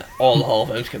more than all the Hall of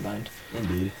Fames combined.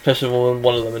 Indeed. Especially when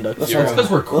one of them inducts Let's you. It's have- 'cause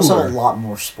we're we also have cooler. a lot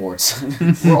more sports.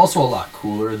 We're also a lot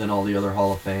cooler than all the other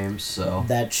Hall of Fames, so.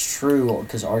 That's true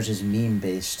because ours is meme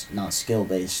based, not skill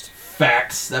based.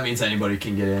 Facts. That means anybody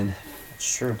can get in.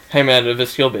 It's true. Hey man, if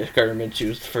it's skill based, Gardner Minshew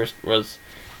was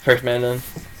first man in.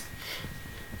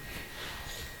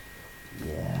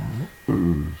 Yeah.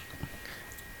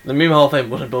 The Meme Hall of Fame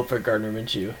wasn't built for Gardner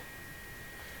Minshew.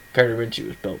 Gardner Minshew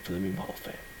was built for the Meme Hall of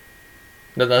Fame.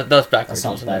 No, that's That backwards,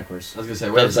 sounds wasn't backwards. I was gonna say,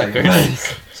 wait a That's second.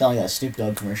 backwards. Sound like that Snoop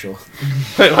Dogg commercial.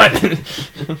 it? Wait,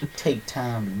 what? Take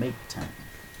time to make time.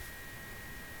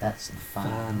 That's the Fine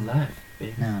fine. life,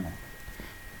 baby. No.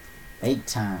 Make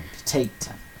time to take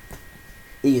time.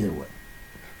 Either way,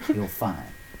 you'll find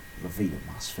La Vida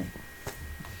Mas Fina.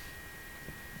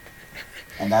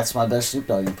 And that's my best Snoop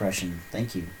Dogg impression.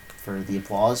 Thank you for the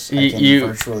applause. I You- can you-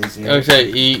 virtually hear. Okay,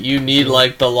 you need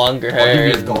like the longer I'll give hair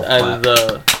you a and, golf and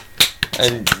the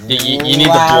and you need the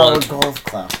Loud blunt. golf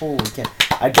clap. Holy cow.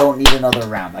 I don't need another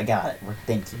round. I got it.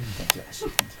 Thank you. Thank you, guys.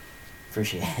 Thank you.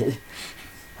 Appreciate it.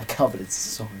 My confidence is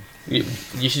soaring.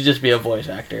 You should just be a voice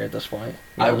actor at this point.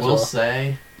 I Might as will well.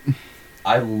 say,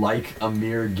 I like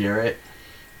Amir Garrett,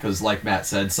 because like Matt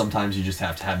said, sometimes you just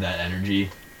have to have that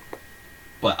energy.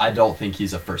 But I don't think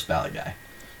he's a first ballot guy.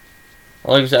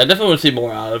 Like I said, I definitely want to see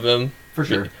more out of him. For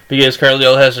sure. Because currently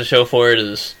all he has to show for it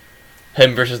is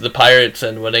him versus the Pirates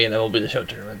and winning, and that will be the show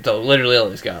tournament. So literally all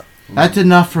he's got. That's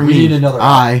enough for We me. need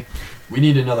another We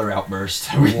need another outburst.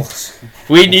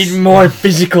 We need more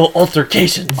physical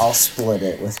altercations. I'll split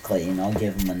it with Clayton. I'll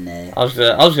give him a nay. I was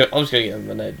gonna give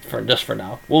him a name for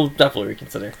now. We'll definitely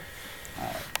reconsider.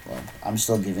 Well, I'm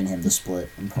still giving him the split.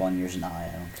 I'm calling yours an eye.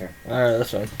 I don't care. All right, that's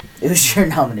fine. It was your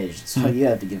nomination, so you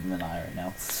have to give him an eye right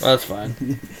now. That's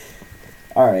fine.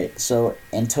 Alright, so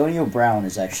Antonio Brown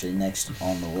is actually next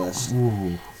on the list.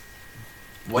 Ooh.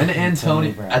 When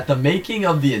Antonio Brown. at the making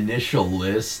of the initial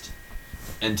list,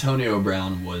 Antonio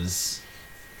Brown was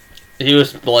He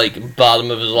was like bottom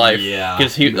of his life. Yeah.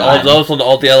 Because he I- also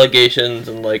all the allegations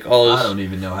and like all I his. don't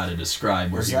even know how to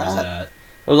describe where Was he was that- at.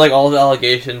 It was like all the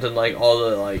allegations and like all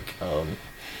the like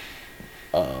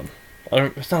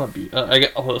it's not abuse. I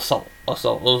get assault. It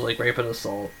was like rape and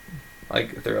assault,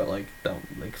 like throughout like that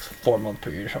like 4-month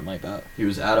period or something like that. He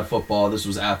was out of football. This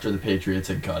was after the Patriots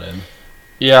had cut him.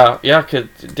 Yeah, he got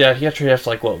traded after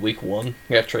like what week 1.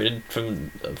 He got traded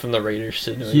from the Raiders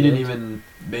to New He didn't England. even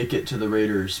make it to the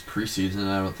Raiders preseason,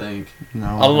 I don't think. No.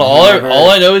 I don't know.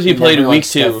 All I know is he played never, week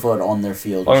stepped 2. foot on their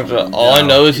field. or something. All I No.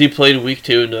 know is he played week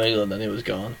 2 in New England, then he was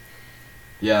gone.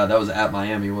 Yeah, that was at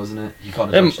Miami, wasn't it? He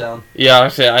caught a Him- touchdown. Yeah,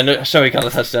 I know. So he got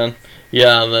a touchdown.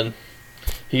 Yeah, and then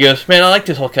he goes, "Man, I like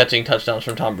this whole catching touchdowns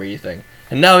from Tom Brady thing."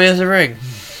 And now he has a ring.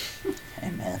 Hey,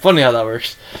 man. Funny how that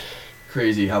works.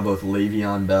 Crazy how both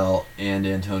Le'Veon Bell and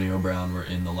Antonio Brown were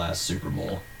in the last Super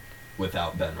Bowl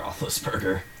without Ben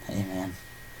Roethlisberger. Hey, man.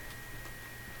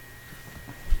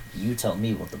 You tell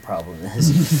me what the problem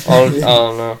is. I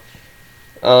don't know.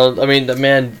 I mean, the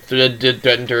man did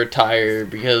threaten to retire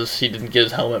because he didn't get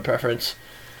his helmet preference.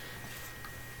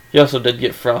 He also did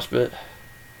get frostbite.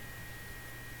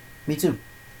 Me too.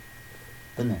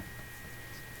 Been there.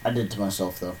 I did it to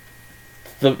myself, though.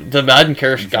 The Madden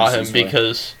curse got him This way.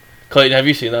 because Clayton. Have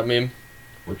you seen that meme?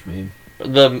 Which meme?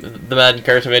 The Madden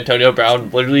curse of Antonio Brown.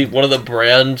 Literally, one of the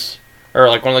brands or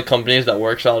like one of the companies that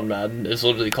works out in Madden is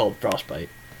literally called Frostbite.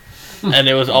 And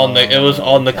it was on the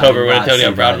I cover did when not Antonio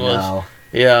see Brown that was. now.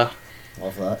 Yeah.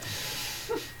 Love that.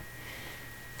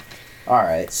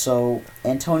 Alright, so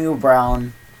Antonio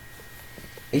Brown,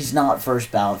 he's not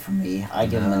first ballot for me. I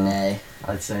give him a No. nay.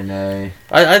 I'd say nay.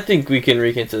 I think we can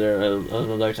reconsider it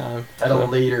another time. At a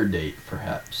later date,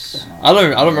 perhaps. I don't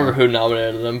remember who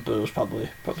nominated them, but it was probably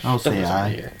I'll say definitely aye.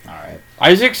 here. Alright.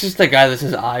 Isaac's just the guy that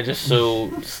says I just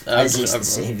so. Isaac's the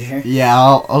savior. Yeah,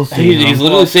 I'll say He's no.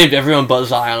 literally saved everyone but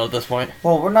Zion at this point.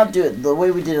 Well, we're not doing... The way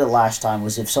we did it last time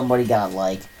was if somebody got,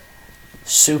 like,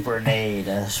 super nade,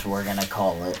 as we're gonna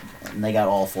call it, and they got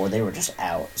all 4, they were just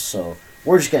out. So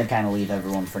we're just gonna kind of leave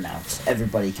everyone for now. 'Cause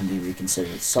everybody can be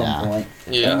reconsidered at some Yeah. point.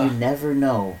 Yeah. And you never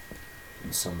know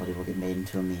Somebody will get made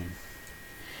into a meme.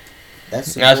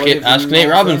 That's the Ask joy of ask the Nate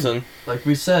Meme Hall of Fame. Robinson. Like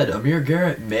we said, Amir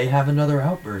Garrett may have another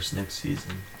outburst next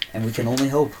season. And we can only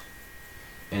hope.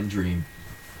 And dream.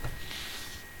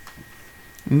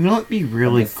 You know what'd be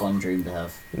really That'd be a fun dream to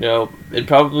have. No, it'd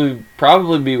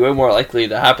probably be way more likely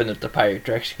to happen if the Pirates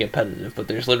are actually competitive. But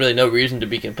there's literally no reason to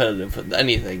be competitive with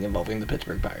anything involving the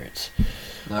Pittsburgh Pirates.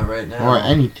 Not right now. or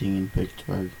anything in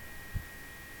Pittsburgh.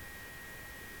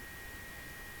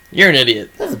 You're an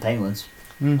idiot. That's the Penguins.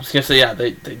 I was gonna say yeah,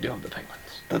 they do have the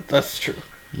Penguins. That's true.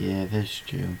 Yeah, that's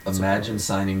true. Imagine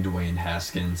signing Dwayne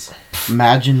Haskins.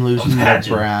 Imagine losing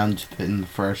Imagine. the Browns in the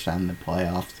first round of the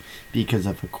playoffs because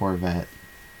of a Corvette.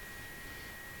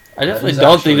 I definitely is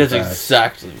don't think that's actually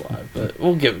fact. exactly why, but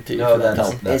we'll give it to you. No, for that. No,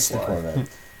 That's it's the why. Corvette.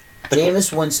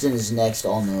 Jameis Winston is next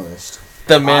on the list.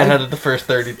 The man I- had the first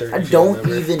 30-30. I don't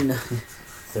even...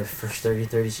 Their first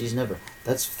 30-30 season ever.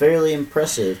 That's fairly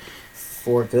impressive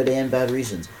for good and bad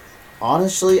reasons.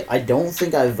 Honestly, I don't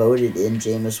think I voted in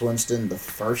Jameis Winston the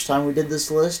first time we did this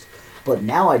list, but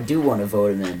now I do want to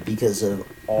vote him in because of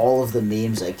all of the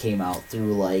memes that came out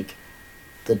through, like,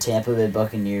 the Tampa Bay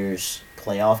Buccaneers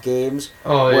playoff games,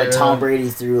 Oh where Tom Brady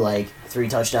threw, like, 3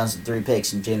 touchdowns and 3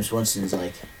 picks, and Jameis Winston's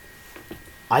like,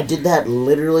 I did that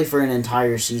literally for an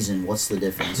entire season. What's the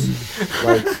difference?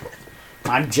 Like,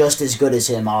 I'm just as good as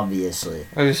him, obviously.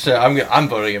 I'm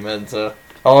voting him in. So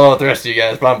I don't know about the rest of you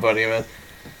guys, but I'm voting him in.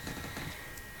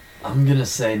 I'm gonna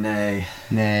say nay.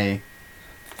 Nay.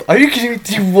 Are you kidding me?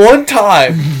 The one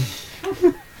time,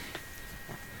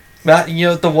 Matt, you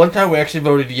know the one time we actually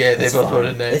voted yay, they It's both fine.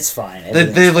 voted nay. It's fine.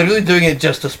 They're literally doing it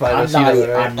just to spite I'm us. You not know e-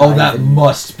 that, right? I'm not Oh, that even-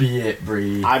 must be it,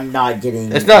 Bree. I'm not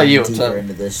getting It's not any you, it's deeper him.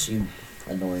 into this. You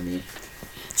annoy me.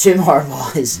 Jim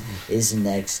Harbaugh is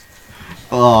next.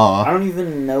 I Oh, don't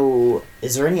even know.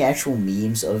 Is there any actual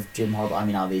memes of Jim Harbaugh? I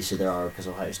mean, obviously there are because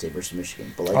Ohio State versus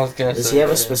Michigan. But I like, was gonna does say, he have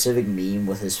a yeah. specific meme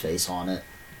with his face on it?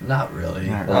 Not really.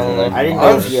 Not I don't know. I didn't I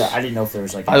know. was- I didn't know if there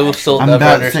was like. an I will actual- still I'm never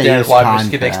about to say understand his why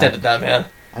Michigan contract. extended that man.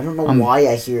 I don't know I'm- why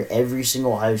I hear every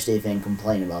single Ohio State fan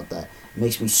complain about that. It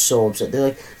makes me so upset. They're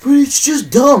like, "But it's just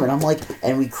dumb," and I'm like,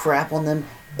 and we crap on them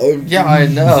every Yeah, I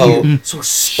know. year. So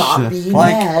stop being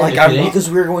Like- mad like I'm- because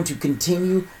we're going to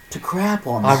continue to crap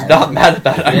on them. I'm not mad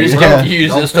about it. I'm just Yeah.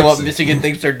 confused Don't as to what fix it. Michigan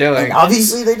thinks they're doing. And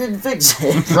obviously they didn't fix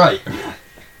it. Right.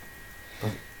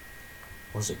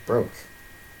 Was it broke?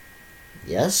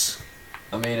 Yes.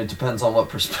 I mean, it depends on what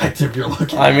perspective you're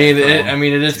looking I at. mean, from.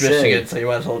 it is Touche. Michigan, so you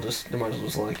might as well just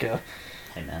like,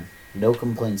 Hey man, no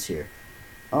complaints here.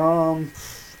 Man,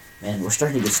 we're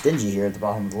starting to get stingy here at the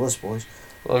bottom of the list, boys.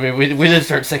 Well, I mean, we did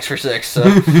start 6 for 6, so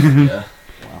Yeah.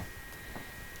 Wow.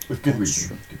 With good That's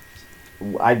reason.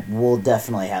 I will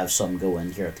definitely have some go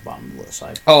in here at the bottom of the list.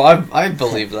 I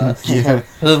believe that yeah.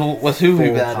 with who we've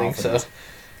Full adding. So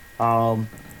confidence.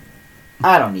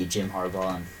 I don't need Jim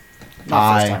Harbaugh.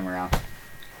 Not first time around.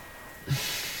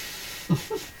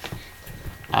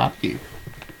 Happy.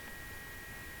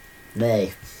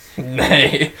 Nay.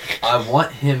 nay. I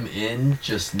want him in,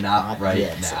 just not right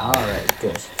yet. now. Alright,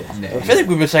 good. Nay. I feel like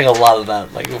we've been saying a lot of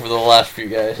that like over the last few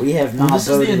guys. We have Well, not this is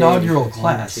the voted in inaugural 1,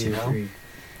 class, 2, you know? 3.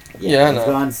 Yeah, I we've know.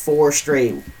 gone 4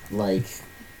 straight, like,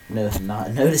 no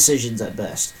decisions at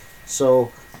best.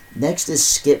 So, next is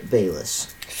Skip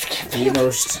Bayless.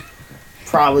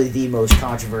 Probably the most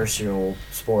controversial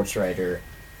sports writer.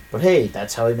 But hey,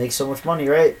 that's how he makes so much money,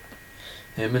 right?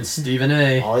 Him and Stephen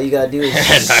A. All you gotta do is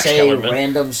Max say Kellerman.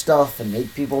 random stuff and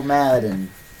make people mad, and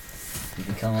you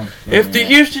become a If the millionaire.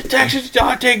 Houston Texans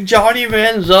don't take Johnny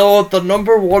Manziel at the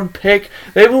 #1 pick,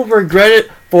 they will regret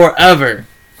it forever.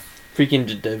 Freaking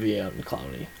Jadeveon and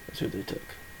Clowney. That's who they took.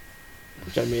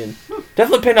 Which I mean,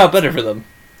 definitely panned out better for them.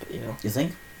 But, you know, You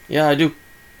think? yeah, I do.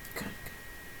 Good.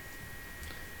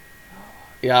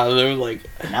 Yeah, they're like,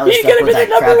 Now they're He's stuck gonna with be that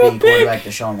the crappy #1 pick. quarterback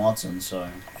Deshaun Watson, so...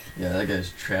 Yeah, that guy's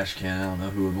a trash can. I don't know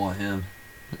who would want him.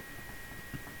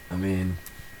 I mean,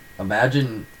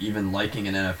 imagine even liking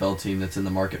an NFL team that's in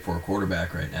the market for a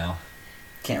quarterback right now.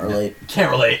 Can't relate. Can't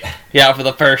relate. yeah, for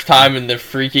the first time in their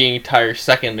freaking entire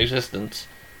second existence.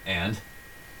 And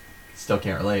still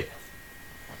can't relate.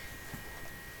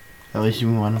 At least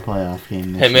we won a playoff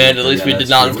game. This Hey man, year. at least we Yeah, did that's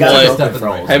not true. We gotta employ. go Step in the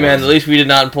control. right Hey man, at direction. least we did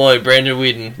not employ Brandon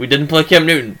Whedon. We didn't employ Cam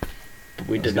Newton, but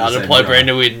we I was did gonna not say, employ bruh.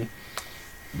 Brandon Whedon.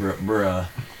 Bruh.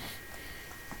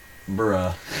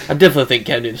 I definitely think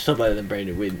Cam Newton's still better than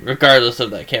Brandon Whedon, regardless of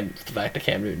the fact that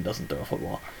Cam Newton doesn't throw a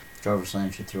football. Jarvis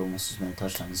Landry threw almost as many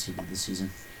touchdowns as he did this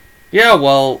season. Yeah,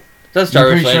 well, that's I'm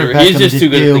Jarvis pretty sure Landry. He's Beckham just did too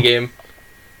good at too. the game.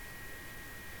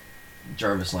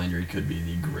 Jarvis Landry could be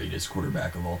the greatest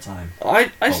quarterback of all time.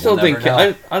 I But still we'll think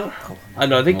never know. I don't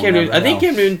know. I think We'll Cam Newton. never I think know.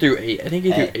 Cam Newton threw 8. I think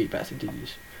he threw Hey. 8 passing TDs,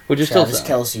 which is still Travis sad.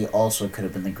 Kelsey also could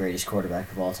have been the greatest quarterback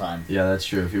of all time. Yeah, that's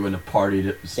true. If he wouldn't have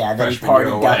partied his Yeah, then he freshman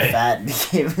year partied, got away. fat, and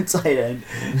became a tight end.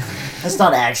 That's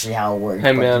not actually how it worked.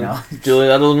 Hey but, man, you know,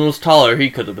 Julian Edelman was taller. He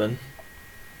could have been.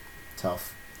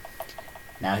 tough.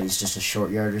 Now he's just a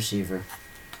short yard receiver.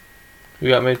 We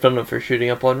got made fun of for shooting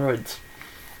up on roids.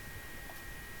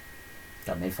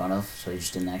 Got made fun of, so he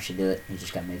just didn't actually do it. He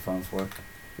just got made fun of for it.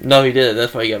 No, he did.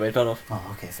 That's why he got made fun of. Oh,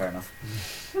 okay, fair enough.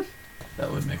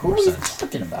 That would make Who more are we sense.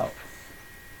 talking about?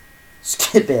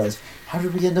 Skip Bayless. How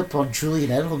did we end up on Julian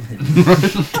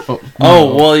Edelman?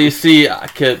 Oh well, you see,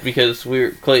 because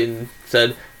Clayton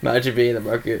said, "Imagine being in the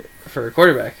market for a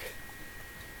quarterback."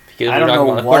 Because I we're don't talking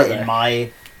know about a what quarterback. in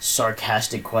my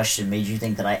sarcastic question made you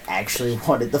think that I actually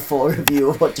wanted the full review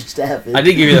of what just happened. I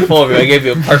didn't give you the full review. I gave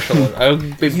you a partial one. I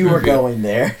gave You were review. going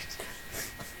there.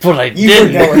 But I You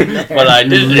were going didn't. there. But I You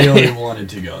didn't. really wanted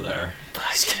to go there.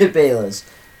 Skip Bayless.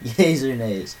 Yays or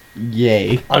nays?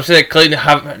 Yay. I'm saying,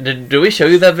 Clayton, did we show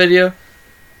you that video?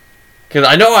 Because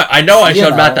I know I You showed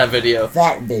know. Matt that video.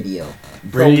 That video.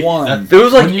 Brady, the one. It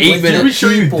was like When you- 8 Did we minutes. show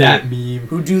you People that meme?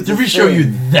 who do the Did we show you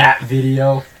thing. that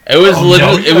video? It was Oh,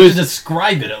 literally. no, you It have was. to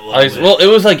describe it a little bit. Well, it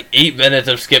was like 8 minutes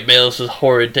of Skip Bayless's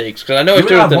horrid takes. Because I know I you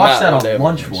showed and it I to watched Matt that one day. on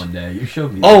lunch one day. You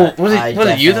showed me Oh, that. was I it you that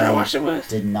I definitely watched it with?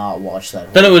 Did not watch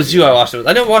that. Then it whole was you video. I watched it with.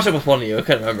 I didn't watch it with one of you. I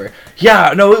couldn't remember.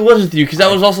 Yeah, no, it was with you because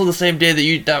that was also the same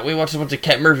day that we watched a bunch of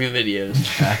Kent Murphy videos.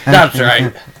 That's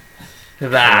right.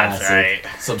 That's Classic.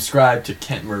 right. Subscribe to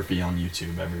Kent Murphy on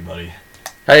YouTube, everybody.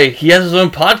 Hey, he has his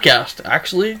own podcast,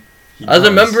 actually, He as a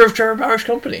does. member of Trevor Bauer's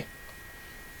company.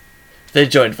 They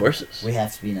joined forces. We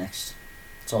have to be next.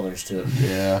 That's all there is to it.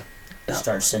 Yeah.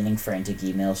 Start sending frantic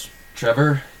emails,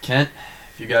 Trevor, Kent,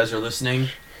 if you guys are listening,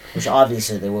 which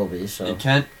obviously they will be. So and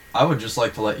Kent, I would just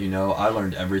like to let you know I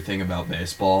learned everything about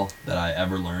baseball that I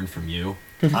ever learned from you.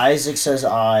 Isaac says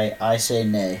I say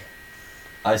nay.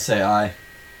 I say I.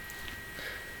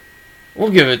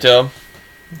 We'll give it to him.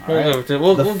 All right. We'll give it to him.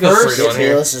 We'll The go 3 first- to 1 here.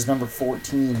 Bayless is number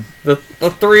 14. The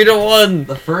 3 to 1.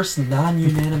 The first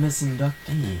non-unanimous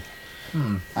inductee.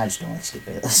 I just don't like Skip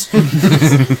Bayless.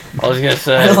 I was gonna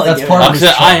say. I don't like That's it. part of I'm his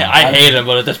saying, charm. I hate him,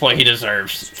 but at this point he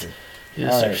deserves. He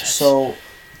deserves Alright, it. so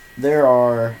there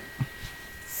are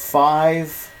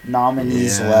 5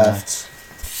 nominees Yeah. left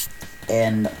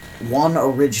and 1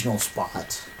 original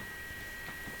spot.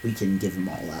 We can give them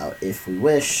all out if we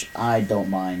wish. I don't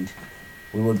mind.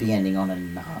 We would be ending on a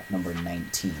number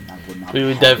 19. I would not. We be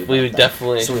would happy we about would that.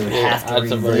 definitely So we would yeah, have to add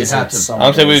somebody. revisit We'd have to- some I'm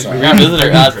of saying we those, revisit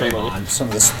or add somebody. Draymond. some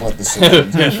of the split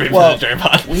decisions. Just revisit Well,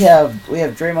 Draymond. we have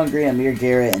Draymond Green, Amir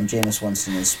Garrett, and Jameis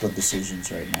Winston as split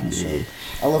decisions right now. So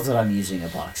I love that I'm using a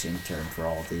boxing term for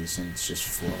all of these, and it's just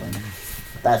flowing.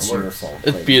 That's It your works. fault.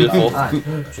 It's Clayton. beautiful. I,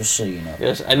 Just so you know.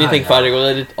 Yes, anything I know. fighting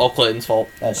related, all Clayton's fault.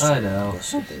 That's I know.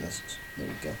 Yes, okay, there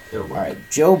we go. it'll work. All right,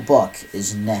 Joe Buck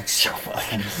is next Joe Buck.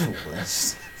 on the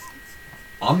list.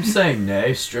 I'm saying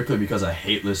nay strictly because I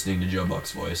hate listening to Joe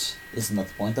Buck's voice. Isn't that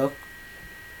the point, though?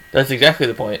 That's exactly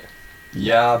the point.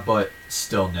 Yeah, but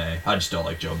still nay. I just don't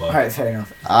like Joe Buck. All right, fair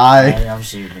enough. I.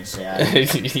 Obviously, you're gonna say I.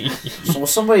 So, will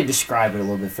somebody describe it a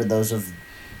little bit for those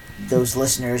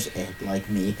listeners like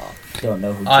me don't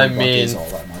know who Joe I Buck mean, is all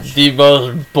that much. the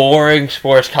most boring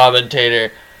sports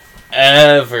commentator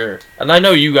ever. And I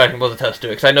know you guys can both attest to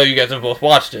it, because I know you guys have both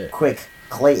watched it. Quick,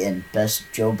 Clayton,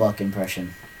 best Joe Buck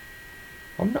impression.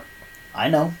 I'm not. I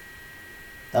know.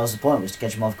 That was the point, was to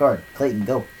catch him off guard. Clayton,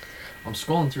 go. I'm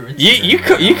scrolling through Instagram.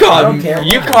 You I caught don't care.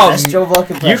 you Best Joe Buck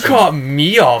impression. you caught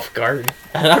me off guard,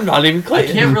 and I'm not even I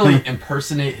Clayton. can't really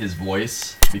impersonate his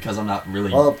voice because I'm not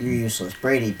really. Well, you're useless.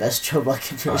 Brady, best Joe Buck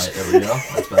Alright, impression. there we go.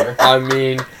 That's better. I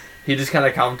mean, he just kind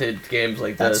of commentated games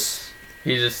like That's this.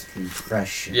 He just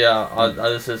impression. yeah.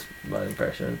 This is my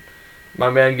impression. My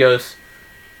man goes,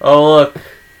 "Oh look,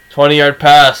 20-yard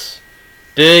pass,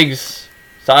 Diggs,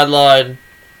 sideline,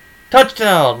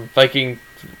 touchdown, Vikings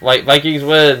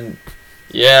win,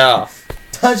 yeah."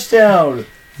 Touchdown!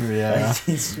 Yeah.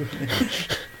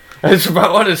 That's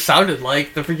about what it sounded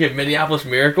like. The freaking Minneapolis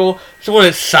Miracle. That's what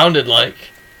it sounded like.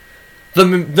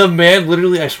 The man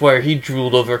literally, I swear, he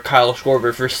drooled over Kyle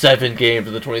Schwarber for 7 games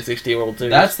of the 2016 World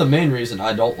Series. That's the main reason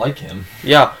I don't like him.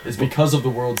 yeah. Is because of the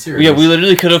World Series. Yeah, we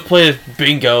literally could have played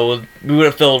bingo. And we would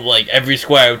have filled like every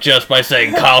square just by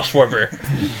saying Kyle Schwarber.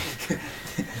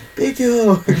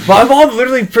 Bingo! My mom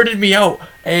literally printed me out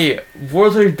a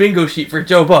World Series bingo sheet for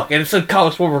Joe Buck, and it said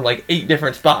Kyle Schwarber in like 8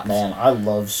 different spots. Man, I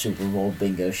love Super Bowl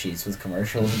bingo sheets with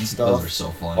commercials and Those stuff. are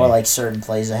so funny. Or like certain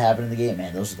plays that happen in the game.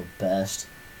 Man, those are the best.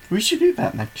 We should do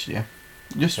that next year.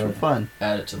 Just for Sure. fun.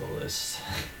 Add it to the list.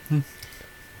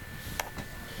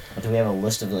 Do we have a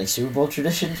list of like Super Bowl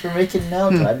traditions we're making now?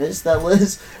 Did I miss that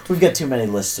list? We've got too many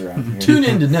lists around here. Tune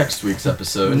in to next week's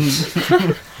episode.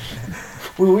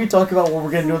 When we talk about what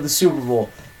we're gonna do in the Super Bowl,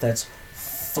 that's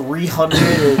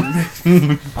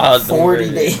 340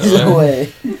 days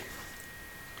away.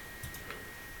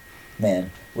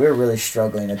 Man, we're really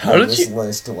struggling to How put did this you-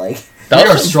 list to like. We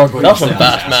are struggling. That was to some stay on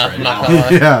fast task math, right not now. gonna lie.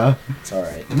 Yeah. It's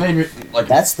alright. The main, like,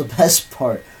 That's the best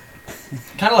part.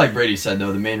 kind of like Brady said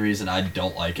though, the main reason I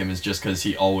don't like him is just because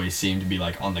he always seemed to be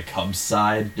like on the Cubs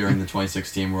side during the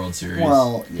 2016 World Series.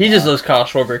 Well, He just loves Kyle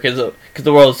Schwarber because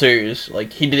the World Series,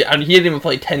 like he didn't even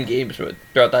play 10 games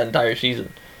throughout that entire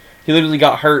season. He literally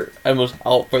got hurt and was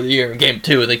out for the year in Game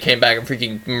 2, and they came back and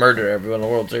freaking murdered everyone in the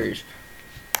World Series.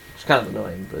 It's kind of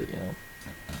annoying, but you know,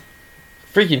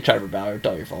 freaking Trevor Bauer, it's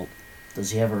all your fault.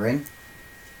 Does he have a ring?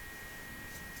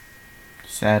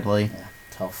 Sadly. Yeah,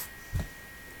 tough.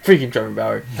 Freaking Trevor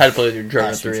Bauer had to play through Trevor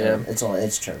That's 3 Trevor. a.m. It's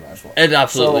Trevor Bauer's fault. It's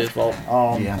absolutely So- his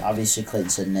fault. Yeah. Obviously Clayton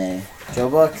said nay. Joe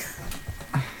Buck?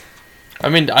 I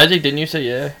mean, Isaac, didn't you say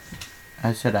yeah?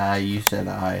 I said I, you said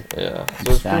I. Yeah.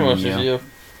 So it's pretty much just Damn, you.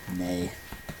 Nay.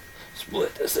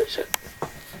 Split decision.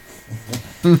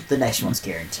 The next one's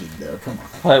guaranteed though. Come on.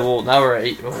 Alright, well now we're at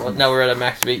 8. Well, now we're at a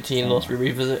max of 18 unless we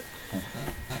revisit.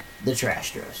 The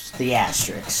Trastros. The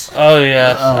Asterisks. Oh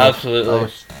yeah, Oh, absolutely. oh,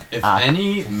 If Ah.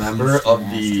 any member of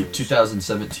the Astros.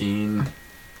 2017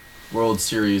 World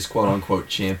Series quote-unquote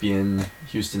champion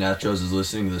Houston Astros is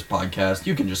listening to this podcast,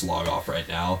 you can just log off right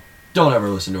now. Don't ever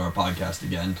listen to our podcast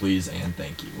again, please, and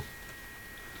thank you.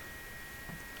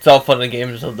 It's all fun and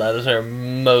games until that is our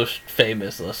most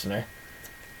famous listener.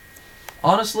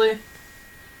 Honestly,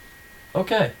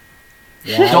 okay.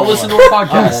 Yeah, Don't listen to our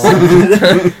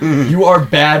podcast. You are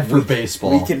bad for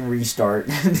baseball. We can restart.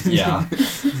 Yeah.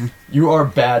 You are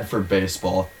bad for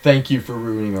baseball. Thank you for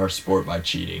ruining our sport by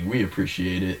cheating. We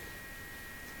appreciate it.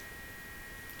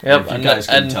 Yep, If you guys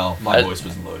couldn't tell, my voice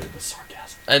was loaded with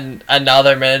sarcasm. And now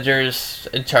their manager's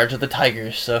in charge of the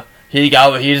Tigers, so he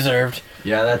got what he deserved.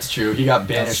 Yeah, that's true. He got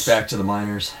banished back to the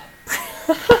minors.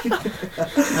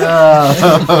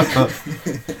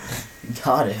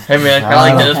 Got it. Hey man, kind of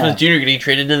like Dennis Smith Jr. getting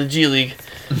traded to the G League.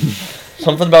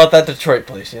 Something about that Detroit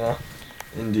place, you know.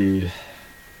 Indeed.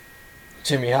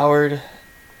 Jimmy Howard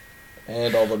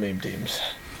and all the meme teams.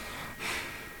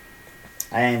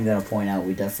 I am going to point out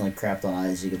we definitely crapped on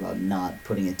Isaac about not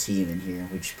putting a team in here.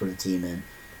 We just put a team in.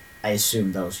 I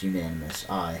assume that was unanimous.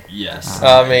 Aye. Yes.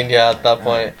 I mean, yeah, at that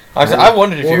point. Actually, I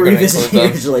wondered if you were going to revisit include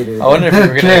them. years later. I wonder if you were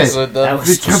going to Okay. include That them.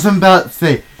 was Because I'm about to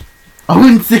say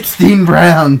 0-16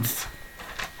 Browns.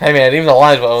 Hey man, even the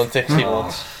Lions will own 16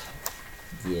 once.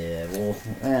 Yeah,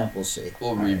 we'll see.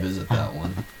 We'll All right. revisit that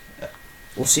one.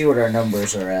 We'll see what our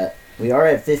numbers are at. We are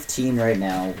at 15 right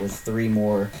now with 3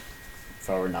 more of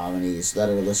our nominees that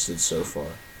are listed so far.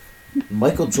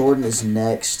 Michael Jordan is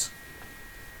next.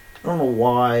 I don't know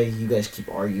why you guys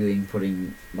keep arguing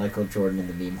putting Michael Jordan in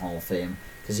the Meme Hall of Fame,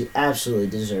 because he absolutely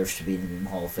deserves to be in the Meme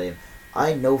Hall of Fame.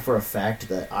 I know for a fact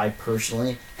that I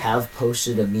personally have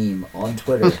posted a meme on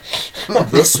Twitter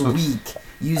this week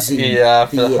using Yeah,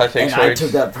 after the the, high take and I search.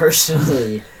 took that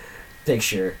personally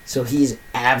picture. So he's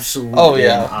absolutely Oh,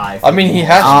 yeah. an eye I mean, he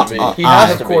has to be. He and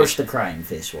has of to course be. the crying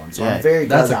face one. So Yeah, I'm very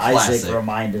glad that's a that Isaac classic.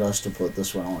 reminded us to put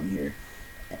this one on here.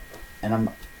 And I'm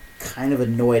kind of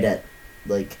annoyed at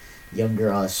like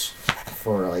younger us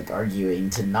for like arguing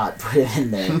to not put it in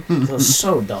there. It was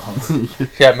so dumb.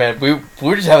 Yeah, man,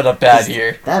 we're just having a bad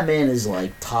year. That man is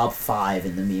like top 5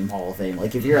 in the Meme Hall of Fame.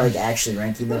 Like if you're like actually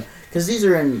ranking them, because these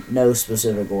are in no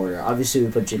specific order. Obviously,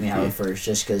 we put Jimmy Howard first,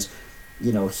 just because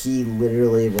you know he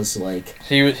literally was like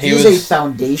He was a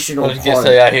foundational I was gonna part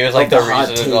say, yeah, he was, like, of the Hot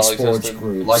reason it Take all Sports existed.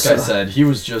 group. Like so- I said, he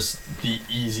was just the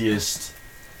easiest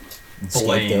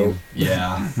blame. Scapegoat.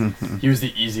 Yeah. He was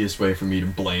the easiest way for me to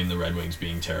blame the Red Wings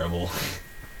being terrible.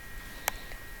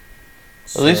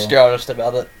 At least so- you're honest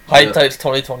about it. High Tights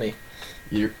 2020.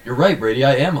 You're right, Brady.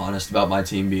 I am honest about my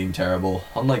team being terrible.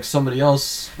 Unlike somebody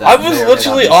else that I was may or may not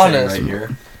literally be sitting honest. right here.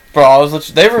 Bro, I was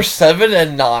they were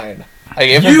 7-9. I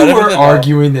gave them You benefit were of the doubt.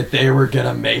 arguing that they were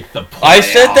gonna make the playoffs. I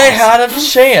said they had a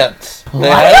chance. They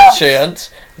had a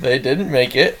chance. They didn't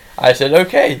make it. I said,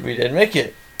 okay, we didn't make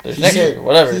it. There's He next said, year,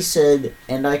 whatever. He said,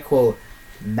 and I quote,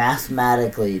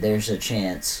 "Mathematically, there's a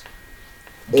chance."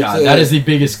 God, AKA, that is the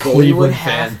biggest they would Cleveland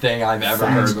have- fan thing I've ever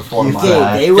Facts. heard before in my Okay,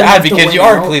 life. they would Yeah, have to because win you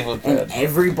are a out, Cleveland fan. and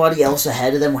everybody else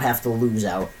ahead of them would have to lose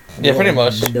out. Yeah, pretty Well,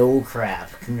 much. No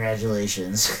crap.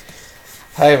 Congratulations.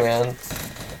 Hey, man.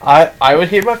 I would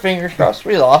keep my fingers crossed.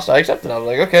 We lost. I accepted. I was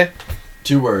like, okay.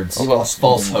 2 words. We lost the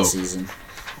False beginning of the hope. season.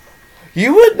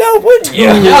 You would know, wouldn't you?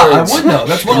 Yeah, I would know.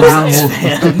 That's what I'm saying.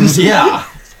 Fans. Yeah.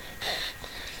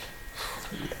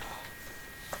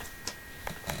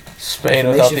 Spain If it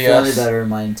makes without you the feel any S. better,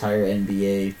 my entire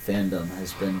NBA fandom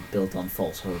has been built on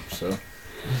false hope. So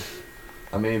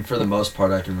I mean, for the most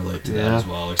part, I can relate to that Yeah. as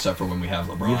well, except for when we have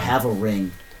LeBron. you have a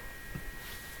ring.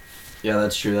 Yeah,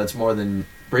 that's true. That's more than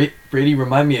Brady.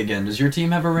 Remind me again. Does your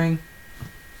team have a ring?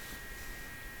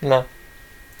 No.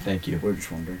 Thank you. We're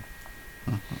just wondering.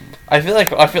 I feel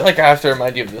like I have to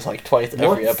remind you of this like twice every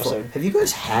What episode. have you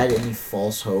guys had any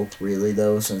false hope, really,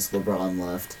 though, since LeBron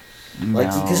left? Like,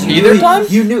 because No. Either time?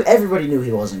 you knew everybody knew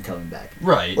he wasn't coming back.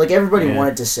 Right. Like everybody Yeah.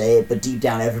 wanted to say it, but deep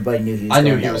down, everybody knew he was. I knew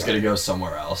going he to was LA. going to go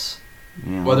somewhere else.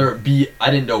 Yeah. Whether it be,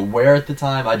 I didn't know where at the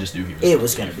time. I just knew he was. It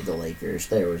was going to be the Lakers.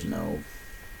 There was no.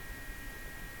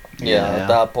 Yeah, at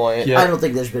that point. Yeah. I don't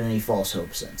think there's been any false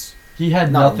hope since. He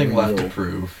had Not nothing left to real.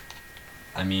 prove.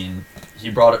 I mean, he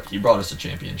brought us a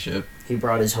championship. He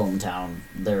brought his hometown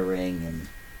their ring, and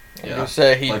I'm Yeah. gonna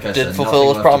say he Like I did said,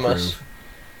 fulfill his nothing left to promise.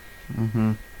 prove.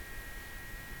 Mm-hmm.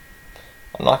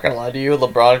 I'm not gonna lie to you,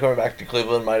 LeBron going back to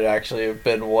Cleveland might actually have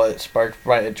been what sparked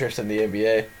my interest in the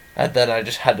NBA. And then I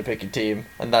just had to pick a team,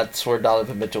 and that's where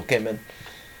Donovan Mitchell came in.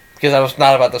 Because I was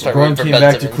not about to start rooting LeBron for came Ben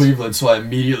back to Simmons. Cleveland, so I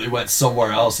immediately went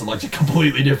somewhere else and like a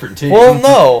completely different team. Well,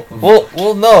 no.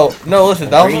 Well, no.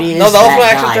 Listen, that was Brady no. is That was that when I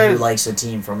actually guy started. who likes a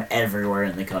team from everywhere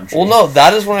in the country. Well, no,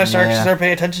 that is when I started to Yeah. start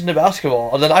paying attention to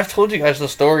basketball. And then I've told you guys the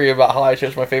story about how I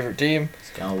chose my favorite team. It's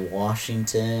got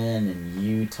Washington and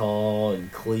Utah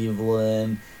and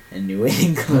Cleveland and New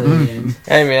England.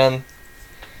 Hey, man.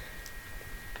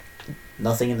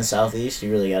 Nothing in the Southeast.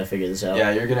 You really got to figure this out. Yeah,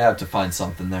 you're gonna have to find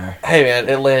something there. Hey, man.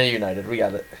 Atlanta United. We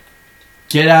got it.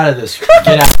 Get out of this.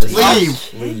 Get out of this.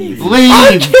 Leave. Leave. I'm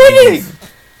Leave. kidding.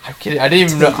 I'm kidding. I didn't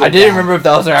even know. Take it I didn't back. remember if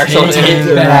that was their actual Take name.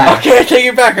 it back. Okay, take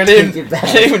it back. I didn't. Take it back.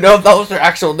 I didn't even know if that was their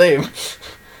actual name.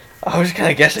 I was kind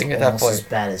of guessing at that Almost as point.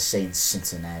 bad as saying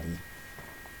Cincinnati.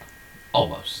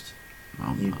 Almost.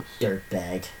 You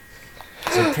dirtbag.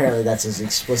 So apparently that's as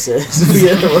explicit as we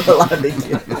ever were allowed to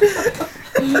give.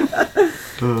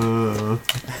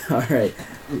 Alright.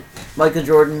 Michael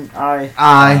Jordan, I.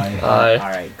 Aye.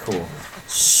 Alright, cool.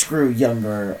 Screw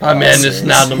younger. My man is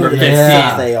now number who 15. they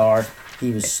think they are.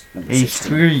 He was number He's 16.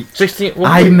 free. 16.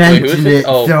 Well, I who is mentioned it,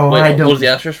 Oh, so wait, I don't- Was the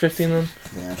Astros 15 then?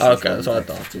 Yeah, Oh, okay, that's what I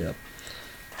thought. Too. Yeah.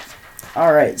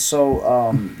 Alright,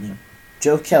 so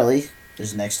Joe Kelly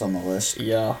is next on the list.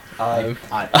 Yeah. I.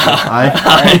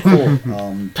 Alright,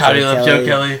 cool. Pouty lip Joe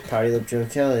Kelly. Pouty lip Joe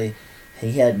Kelly.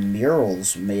 He had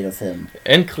murals made of him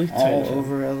And cleats. all man.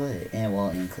 over LA. And well,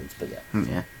 in cleats, but yeah.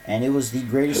 Yeah. And it was the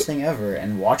greatest thing ever.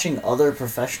 And watching other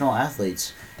professional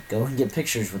athletes go and get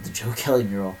pictures with the Joe Kelly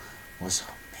mural was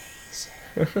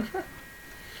amazing.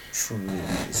 Truly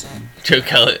amazing. Joe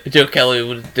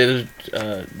Kelly did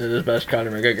his best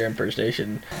Conor McGregor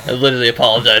impersonation and literally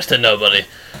apologized to nobody.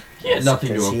 He had nothing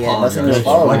to Because he had nothing apologize to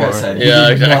for. Like I apologize said, for. he Yeah,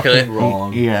 did exactly. nothing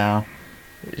wrong. Yeah.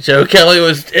 Joe Kelly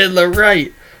was in the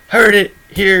right. Heard it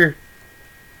here.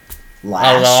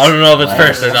 Last. I don't know if it's Last.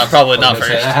 first or not. Probably I was not gonna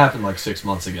say, that first. happened like 6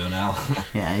 months ago now.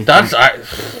 Yeah. That's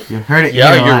You heard it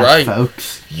Yeah, here you're last, right.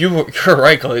 folks. you're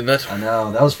right, Clayton. That's I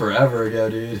know. That was forever ago,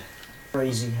 dude.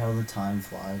 Crazy how the time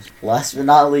flies. Last but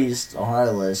not least on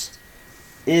our list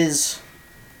is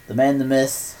the man, the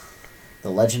myth,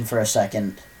 the legend for a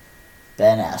second,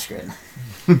 Ben Askren.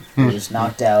 He was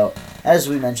knocked out, as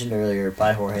we mentioned earlier,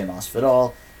 by Jorge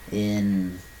Masvidal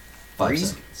in 5 Three?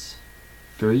 seconds.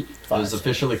 3. It 5 was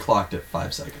officially clocked at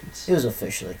 5 seconds. It was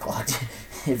officially clocked.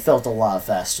 It felt a lot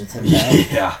faster than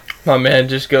that. Yeah. my man.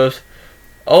 Just goes.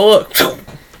 Oh look.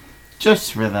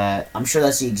 Just for that. I'm sure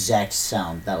that's the exact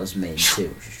sound that was made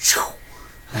too.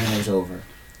 And it was over.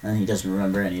 And he doesn't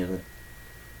remember any of it.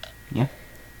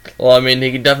 Well, I mean,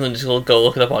 he can definitely just go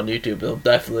look it up on YouTube. He'll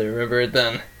definitely remember it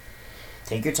then.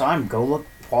 Take your time. Go look.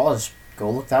 Pause.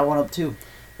 Go look that one up too.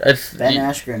 That's Ben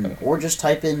Askren, or just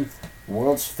type in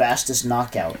 "world's fastest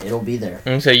knockout." It'll be there.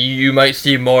 And so you might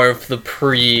see more of the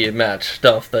pre-match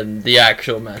stuff than the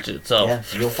actual match itself.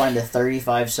 Yeah, you'll find a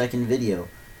 35-second video,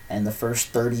 and the first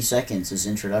 30 seconds is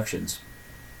introductions.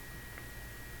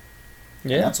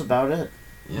 And Yeah. that's about it.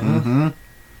 Yeah. Mm-hmm.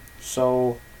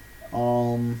 So,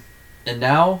 And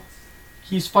now,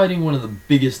 he's fighting one of the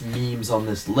biggest memes on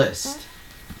this list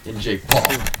in Jake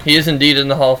Paul. He is indeed in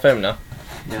the Hall of Fame now.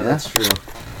 Yeah, that's true.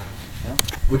 Yeah.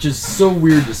 Which is so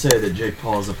weird to say that Jake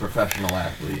Paul is a professional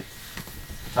athlete.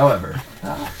 However,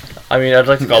 I mean, I'd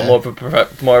like to call Yeah.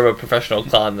 more of a professional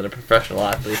clown than a professional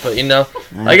athlete, but you know,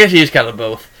 I guess he's kind of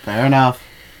both. Fair enough.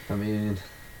 I mean,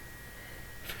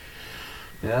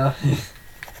 yeah,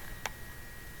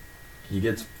 he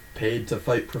gets paid to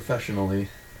fight professionally.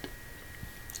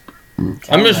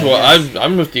 I'm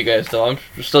with you guys though. I'm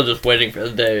still just waiting for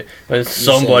the day when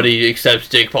somebody accepts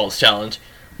Jake Paul's challenge.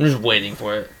 I'm just waiting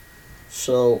for it.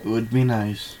 So, It would be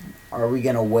nice. are we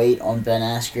gonna wait on Ben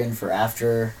Askren for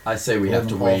after I say we have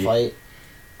to Logan Paul wait. fight?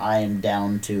 I am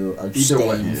down to way,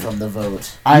 abstain yeah. from the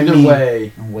vote Either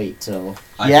way, and wait till.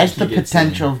 I he has think the gets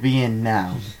potential in. of being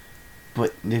now,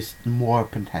 but there's more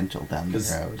potential down the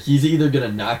 'Cause road. he's either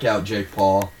gonna knock out Jake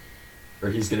Paul, or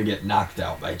he's gonna get knocked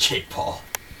out by Jake Paul.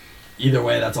 Either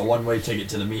way, that's a one-way ticket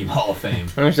to the meme Hall of Fame.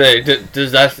 Let me say,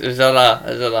 is that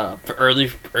a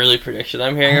early prediction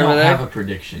I'm I hearing don't over there? have a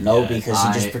prediction. No, yet. because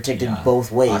he just predicted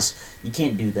both ways. You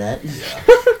can't do that.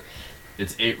 Yeah.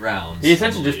 It's 8 rounds. He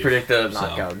essentially I just believe. predicted a So,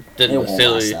 knockout. It Didn't won't last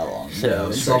silly. that long. Yeah, Yeah,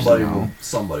 No.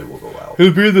 somebody will go out.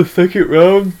 He'll be in the second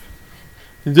round.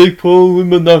 Jake Paul will win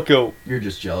the knockout. You're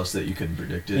just jealous that you couldn't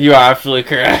predict it. You are absolutely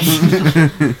correct.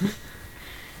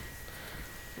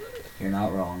 You're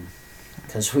not wrong.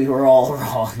 Because we were all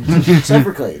wrong. Except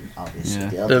for Clayton, obviously. Yeah.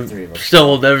 The other three of us. Still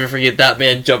will never forget that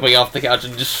man jumping off the couch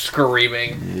and just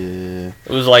screaming. Yeah.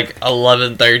 It was like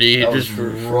 11:30, That was just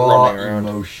raw running around.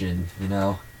 emotion, you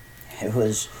know? It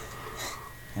was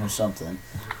something.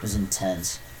 It was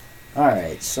intense.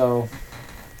 Alright, so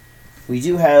we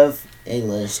do have a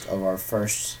list of our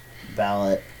first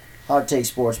ballot Hot Take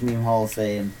Sports Meme Hall of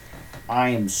Fame. I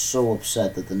am so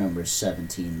upset that the number is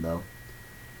 17, though.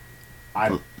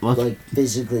 I Let's,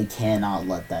 physically cannot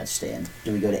let that stand.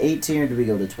 Do we go to 18 or do we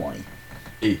go to 20?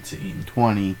 18.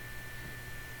 20.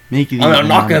 Make it I'm even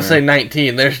not gonna number. say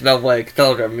 19. There's no way. 'Cause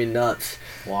that'll drive me nuts.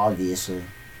 Well, obviously.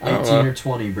 18 or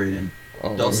 20, Braden.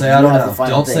 Oh, Don't You say I don't have the know.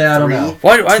 final Don't pick. say I don't 3, know.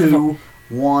 Why 2,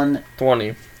 1.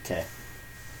 20? Okay.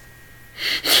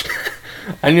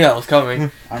 I knew that was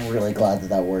coming. I'm really glad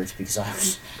that worked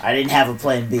because I didn't have a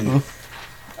plan B.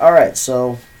 Alright,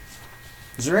 so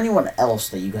is there anyone else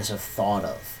that you guys have thought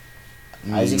of?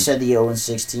 Isaac said the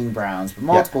 0-16 Browns, but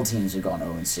multiple teams have gone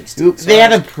 0-16. Oop, they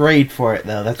had a parade for it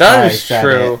though. That's why That I is said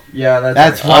true. it. Yeah,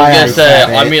 That's right. why I I was gonna said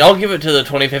say. I it. mean, I'll give it to the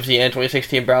 2015 and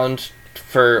 2016 Browns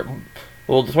for.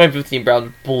 Well, the 2015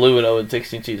 Browns blew an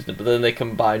 0-16 season, but then they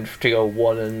combined to go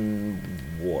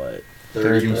 1-what?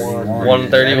 31.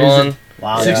 131.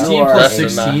 Wow, 16 you are plus a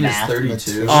 16 is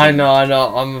mathematician. 32. I know.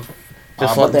 I'm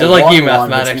just but like, they just like won you, one, which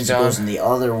mathematics, means it John. goes in the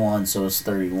other one, so it's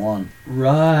 31.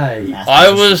 Right.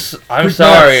 Mathematician. I'm Quick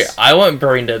sorry. maths. I went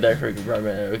brain dead there for a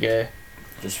minute. Okay.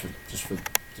 Just for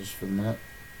the minute.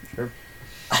 Sure.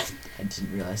 I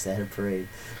didn't realize they had a parade.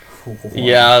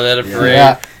 Yeah, they had a parade.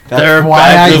 Yeah, that's There are why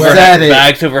I bags over, said it.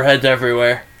 bags over heads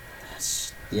everywhere.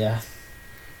 Yeah.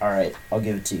 Alright, I'll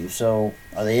give it to you. So,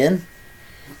 are they in?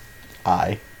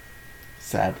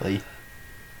 Sadly.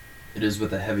 It is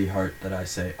with a heavy heart that I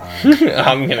say I.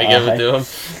 I'm gonna give it to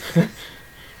him.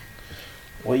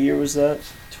 What year was that?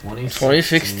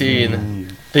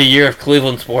 2016, the year of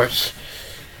Cleveland sports.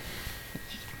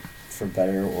 For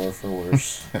better or for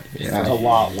worse? Yeah. A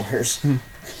lot worse.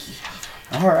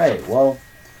 Alright, well,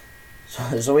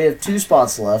 so we have 2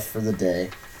 spots left for the day.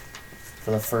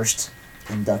 For the first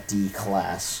inductee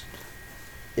class.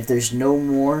 If there's no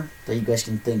more that you guys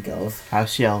can think of,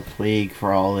 House Yell Plague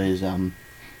for all his I'm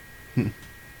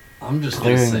just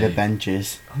gonna clearing the say.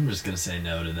 benches. I'm just gonna say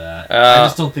no to that. Uh, I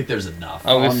just don't think there's enough.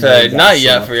 I'm gonna On say the not Yasuo.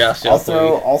 yet for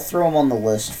Yasuo. I'll throw him on the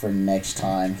list for next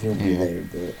time. He'll be Yeah. there,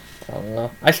 but I don't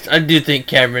know. I do think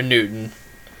Cameron Newton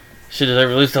should have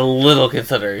at least a little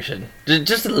consideration,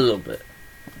 just a little bit.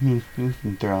 You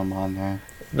can throw him on there.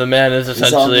 The man is on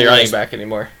essentially the running list. back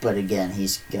anymore. but again,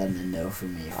 he's gotten a no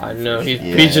from me. For I the know first he's time.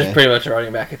 Yeah. he's just pretty much a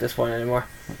running back at this point anymore.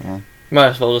 Yeah. Might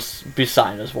as well just be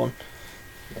signed as one.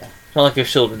 Yeah. It's not like his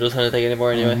shoulder does anything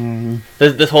anymore anyway. Mhm.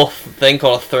 This whole thing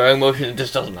called a throwing motion, it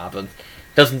just doesn't happen.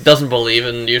 Doesn't believe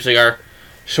in using our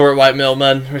short white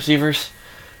middlemen receivers.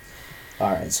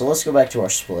 Alright, so let's go back to our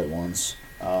split ones.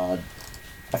 I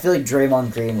feel like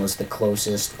Draymond Green was the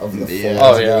closest of the Yeah. four.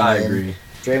 Oh, to yeah. getting I in. agree.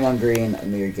 Draymond Green,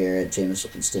 Amir Garrett, Jameis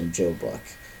Winston, Joe Buck.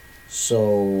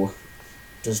 So,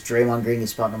 does Draymond Green get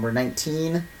spot number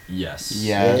 19? Yes.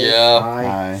 Yeah. Yeah.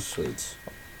 Aye. Aye. Sweet.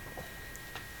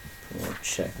 Put a little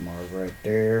check mark right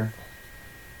there.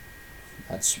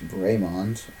 That's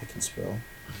Raymond. I can spell.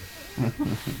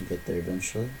 Get there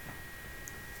eventually.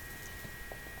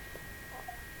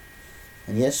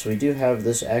 And yes, we do have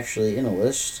this actually in a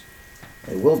list.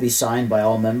 It will be signed by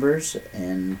all members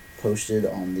and posted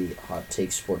on the Hot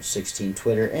Take Sports 16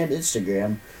 Twitter and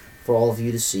Instagram for all of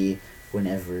you to see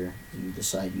whenever you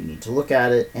decide you need to look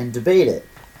at it and debate it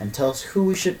and tell us who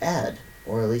we should add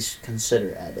or at least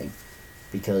consider adding,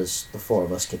 because the 4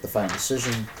 of us get the final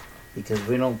decision because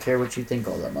we don't care what you think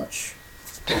all that much.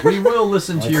 But we will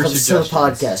listen When to it your comes to the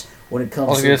suggestions. podcast, when it I comes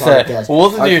was to the gonna say, podcast, we'll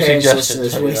listen our to your parents suggestions,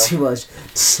 listen to us you way too much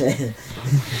to say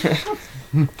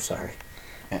it. Sorry.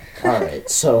 Alright,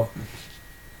 so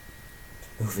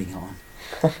moving on.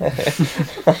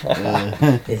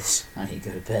 It's I need to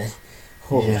go to bed.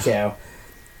 Holy Yeah. cow.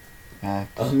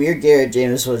 Facts. Amir Garrett,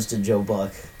 Jameis Winston, Joe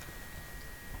Buck.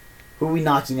 Who are we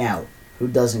knocking out? Who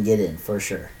doesn't get in for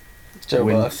sure? Joe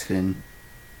Buck. Winston.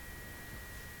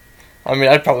 I mean,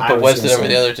 I'd probably put Winston over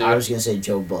the other two. I was gonna say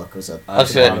Joe Buck was up. I was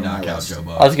was gonna going to bottom of knock my out list. Joe I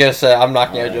Buck. was gonna say I'm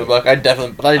knocking out Joe Buck. I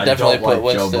definitely I put don't like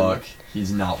Winston. Joe Buck.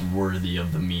 He's not worthy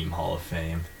of the meme Hall of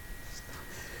Fame.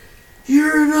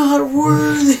 You're not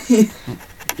worthy.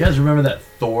 You guys remember that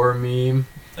Thor meme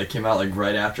that came out like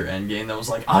right after Endgame that was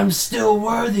like, I'm still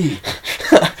worthy?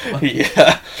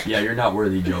 Yeah, Yeah, you're not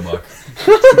worthy, Joe Buck.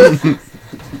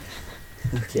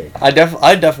 Okay, I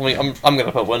definitely I'm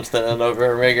gonna put Winston in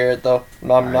over Ray Garrett though.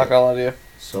 No, I'm not gonna lie to you.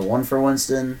 so 1 for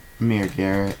Winston, Amir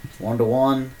Garrett.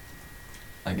 1-1.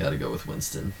 I gotta go with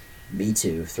Winston. Me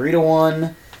too.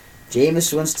 3-1.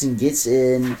 Jameis Winston gets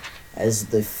in as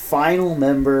the final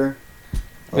member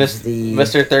of the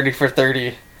Mr. 30 for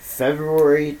 30.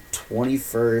 February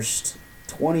 21st,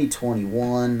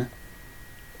 2021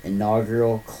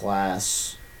 inaugural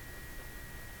class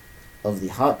of the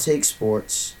Hot Take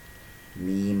Sports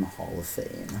Meme Hall of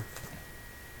Fame.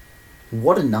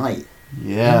 What a night.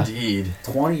 Yeah. Indeed.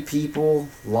 20 people,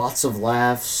 lots of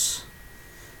laughs,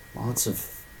 lots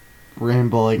of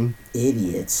Rambling.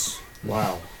 idiots.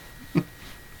 Wow.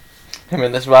 I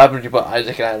mean, this is what happens when you put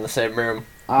Isaac and I in the same room.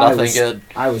 Nothing good.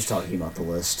 I was talking about the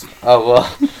list. Oh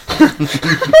well.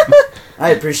 I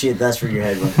appreciate that's where your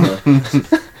head went, though.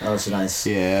 That was nice.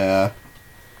 Yeah.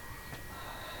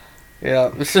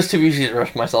 Yeah, it's just too easy to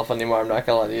rush myself anymore. I'm not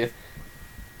gonna lie to you.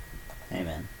 Hey,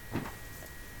 man.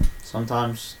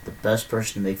 Sometimes the best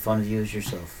person to make fun of you is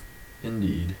yourself.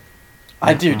 Indeed.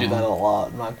 I do that a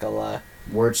lot. I'm not gonna lie.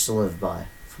 Words to live by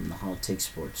from the Hot Take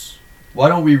Sports. Why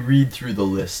don't we read through the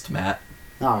list, Matt?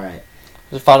 Alright.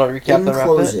 Just final recap. In Then wrap it.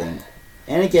 closing,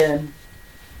 and again,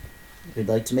 we'd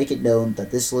like to make it known that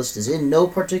this list is in no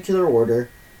particular order.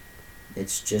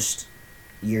 It's just,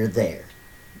 you're there.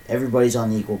 Everybody's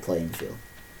on the equal playing field.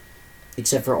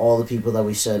 Except for all the people that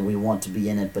we said we want to be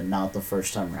in it, but not the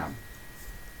first time round.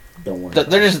 Don't worry.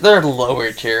 They're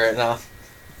lower tier right now.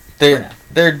 now.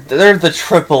 They're the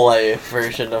AAA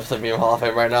version of the Meme Hall of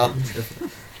Fame right now.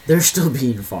 They're still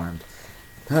being farmed.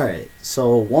 Alright,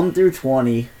 so 1 through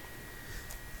 20,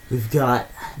 we've got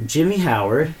Jimmy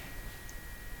Howard,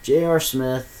 J.R.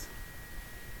 Smith,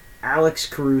 Alex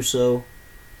Caruso,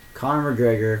 Conor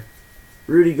McGregor,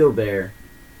 Rudy Gobert,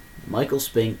 Michael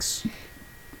Spinks,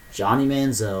 Johnny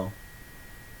Manziel,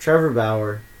 Trevor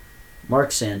Bauer,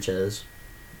 Mark Sanchez,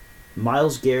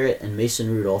 Myles Garrett and Mason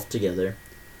Rudolph together,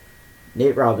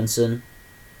 Nate Robinson,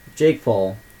 Jake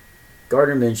Paul,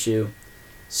 Gardner Minshew,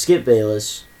 Skip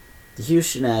Bayless, the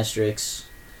Houston Asterix,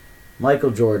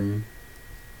 Michael Jordan,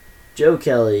 Joe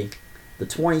Kelly, the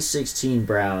 2016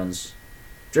 Browns,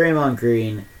 Draymond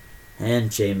Green, and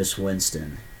Jameis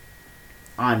Winston.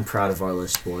 I'm proud of our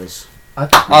list, boys. I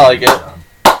like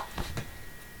it.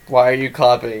 Why are you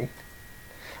clapping?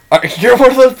 You're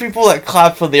one of those people that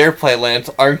claps when the airplane lands,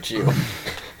 aren't you?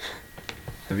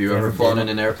 Have you Never ever flown been.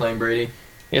 in an airplane, Brady?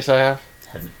 Yes, I have.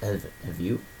 Have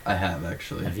you? I have,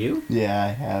 actually. Have you? Yeah, I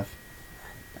have.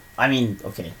 I mean,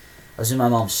 okay. I was in my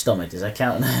mom's stomach. Does that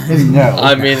count? No.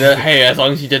 I mean, hey, as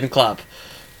long as you didn't clap.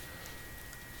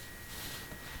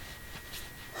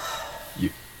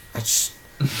 I just...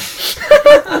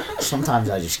 Sometimes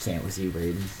I just can't with you,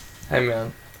 Braden. Hey,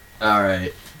 man.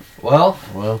 Alright. Well,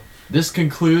 Well, this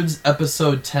concludes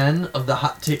episode 10 of the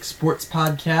Hot Take Sports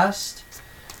Podcast.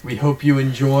 We hope you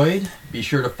enjoyed. Be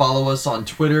sure to follow us on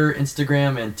Twitter,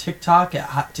 Instagram, and TikTok at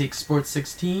Hot Take Sports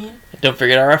 16. Don't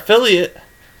forget our affiliate,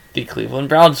 the Cleveland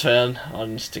Browns fan,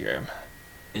 on Instagram.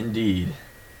 Indeed.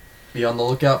 Be on the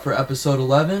lookout for episode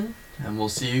 11, and we'll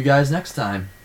see you guys next time.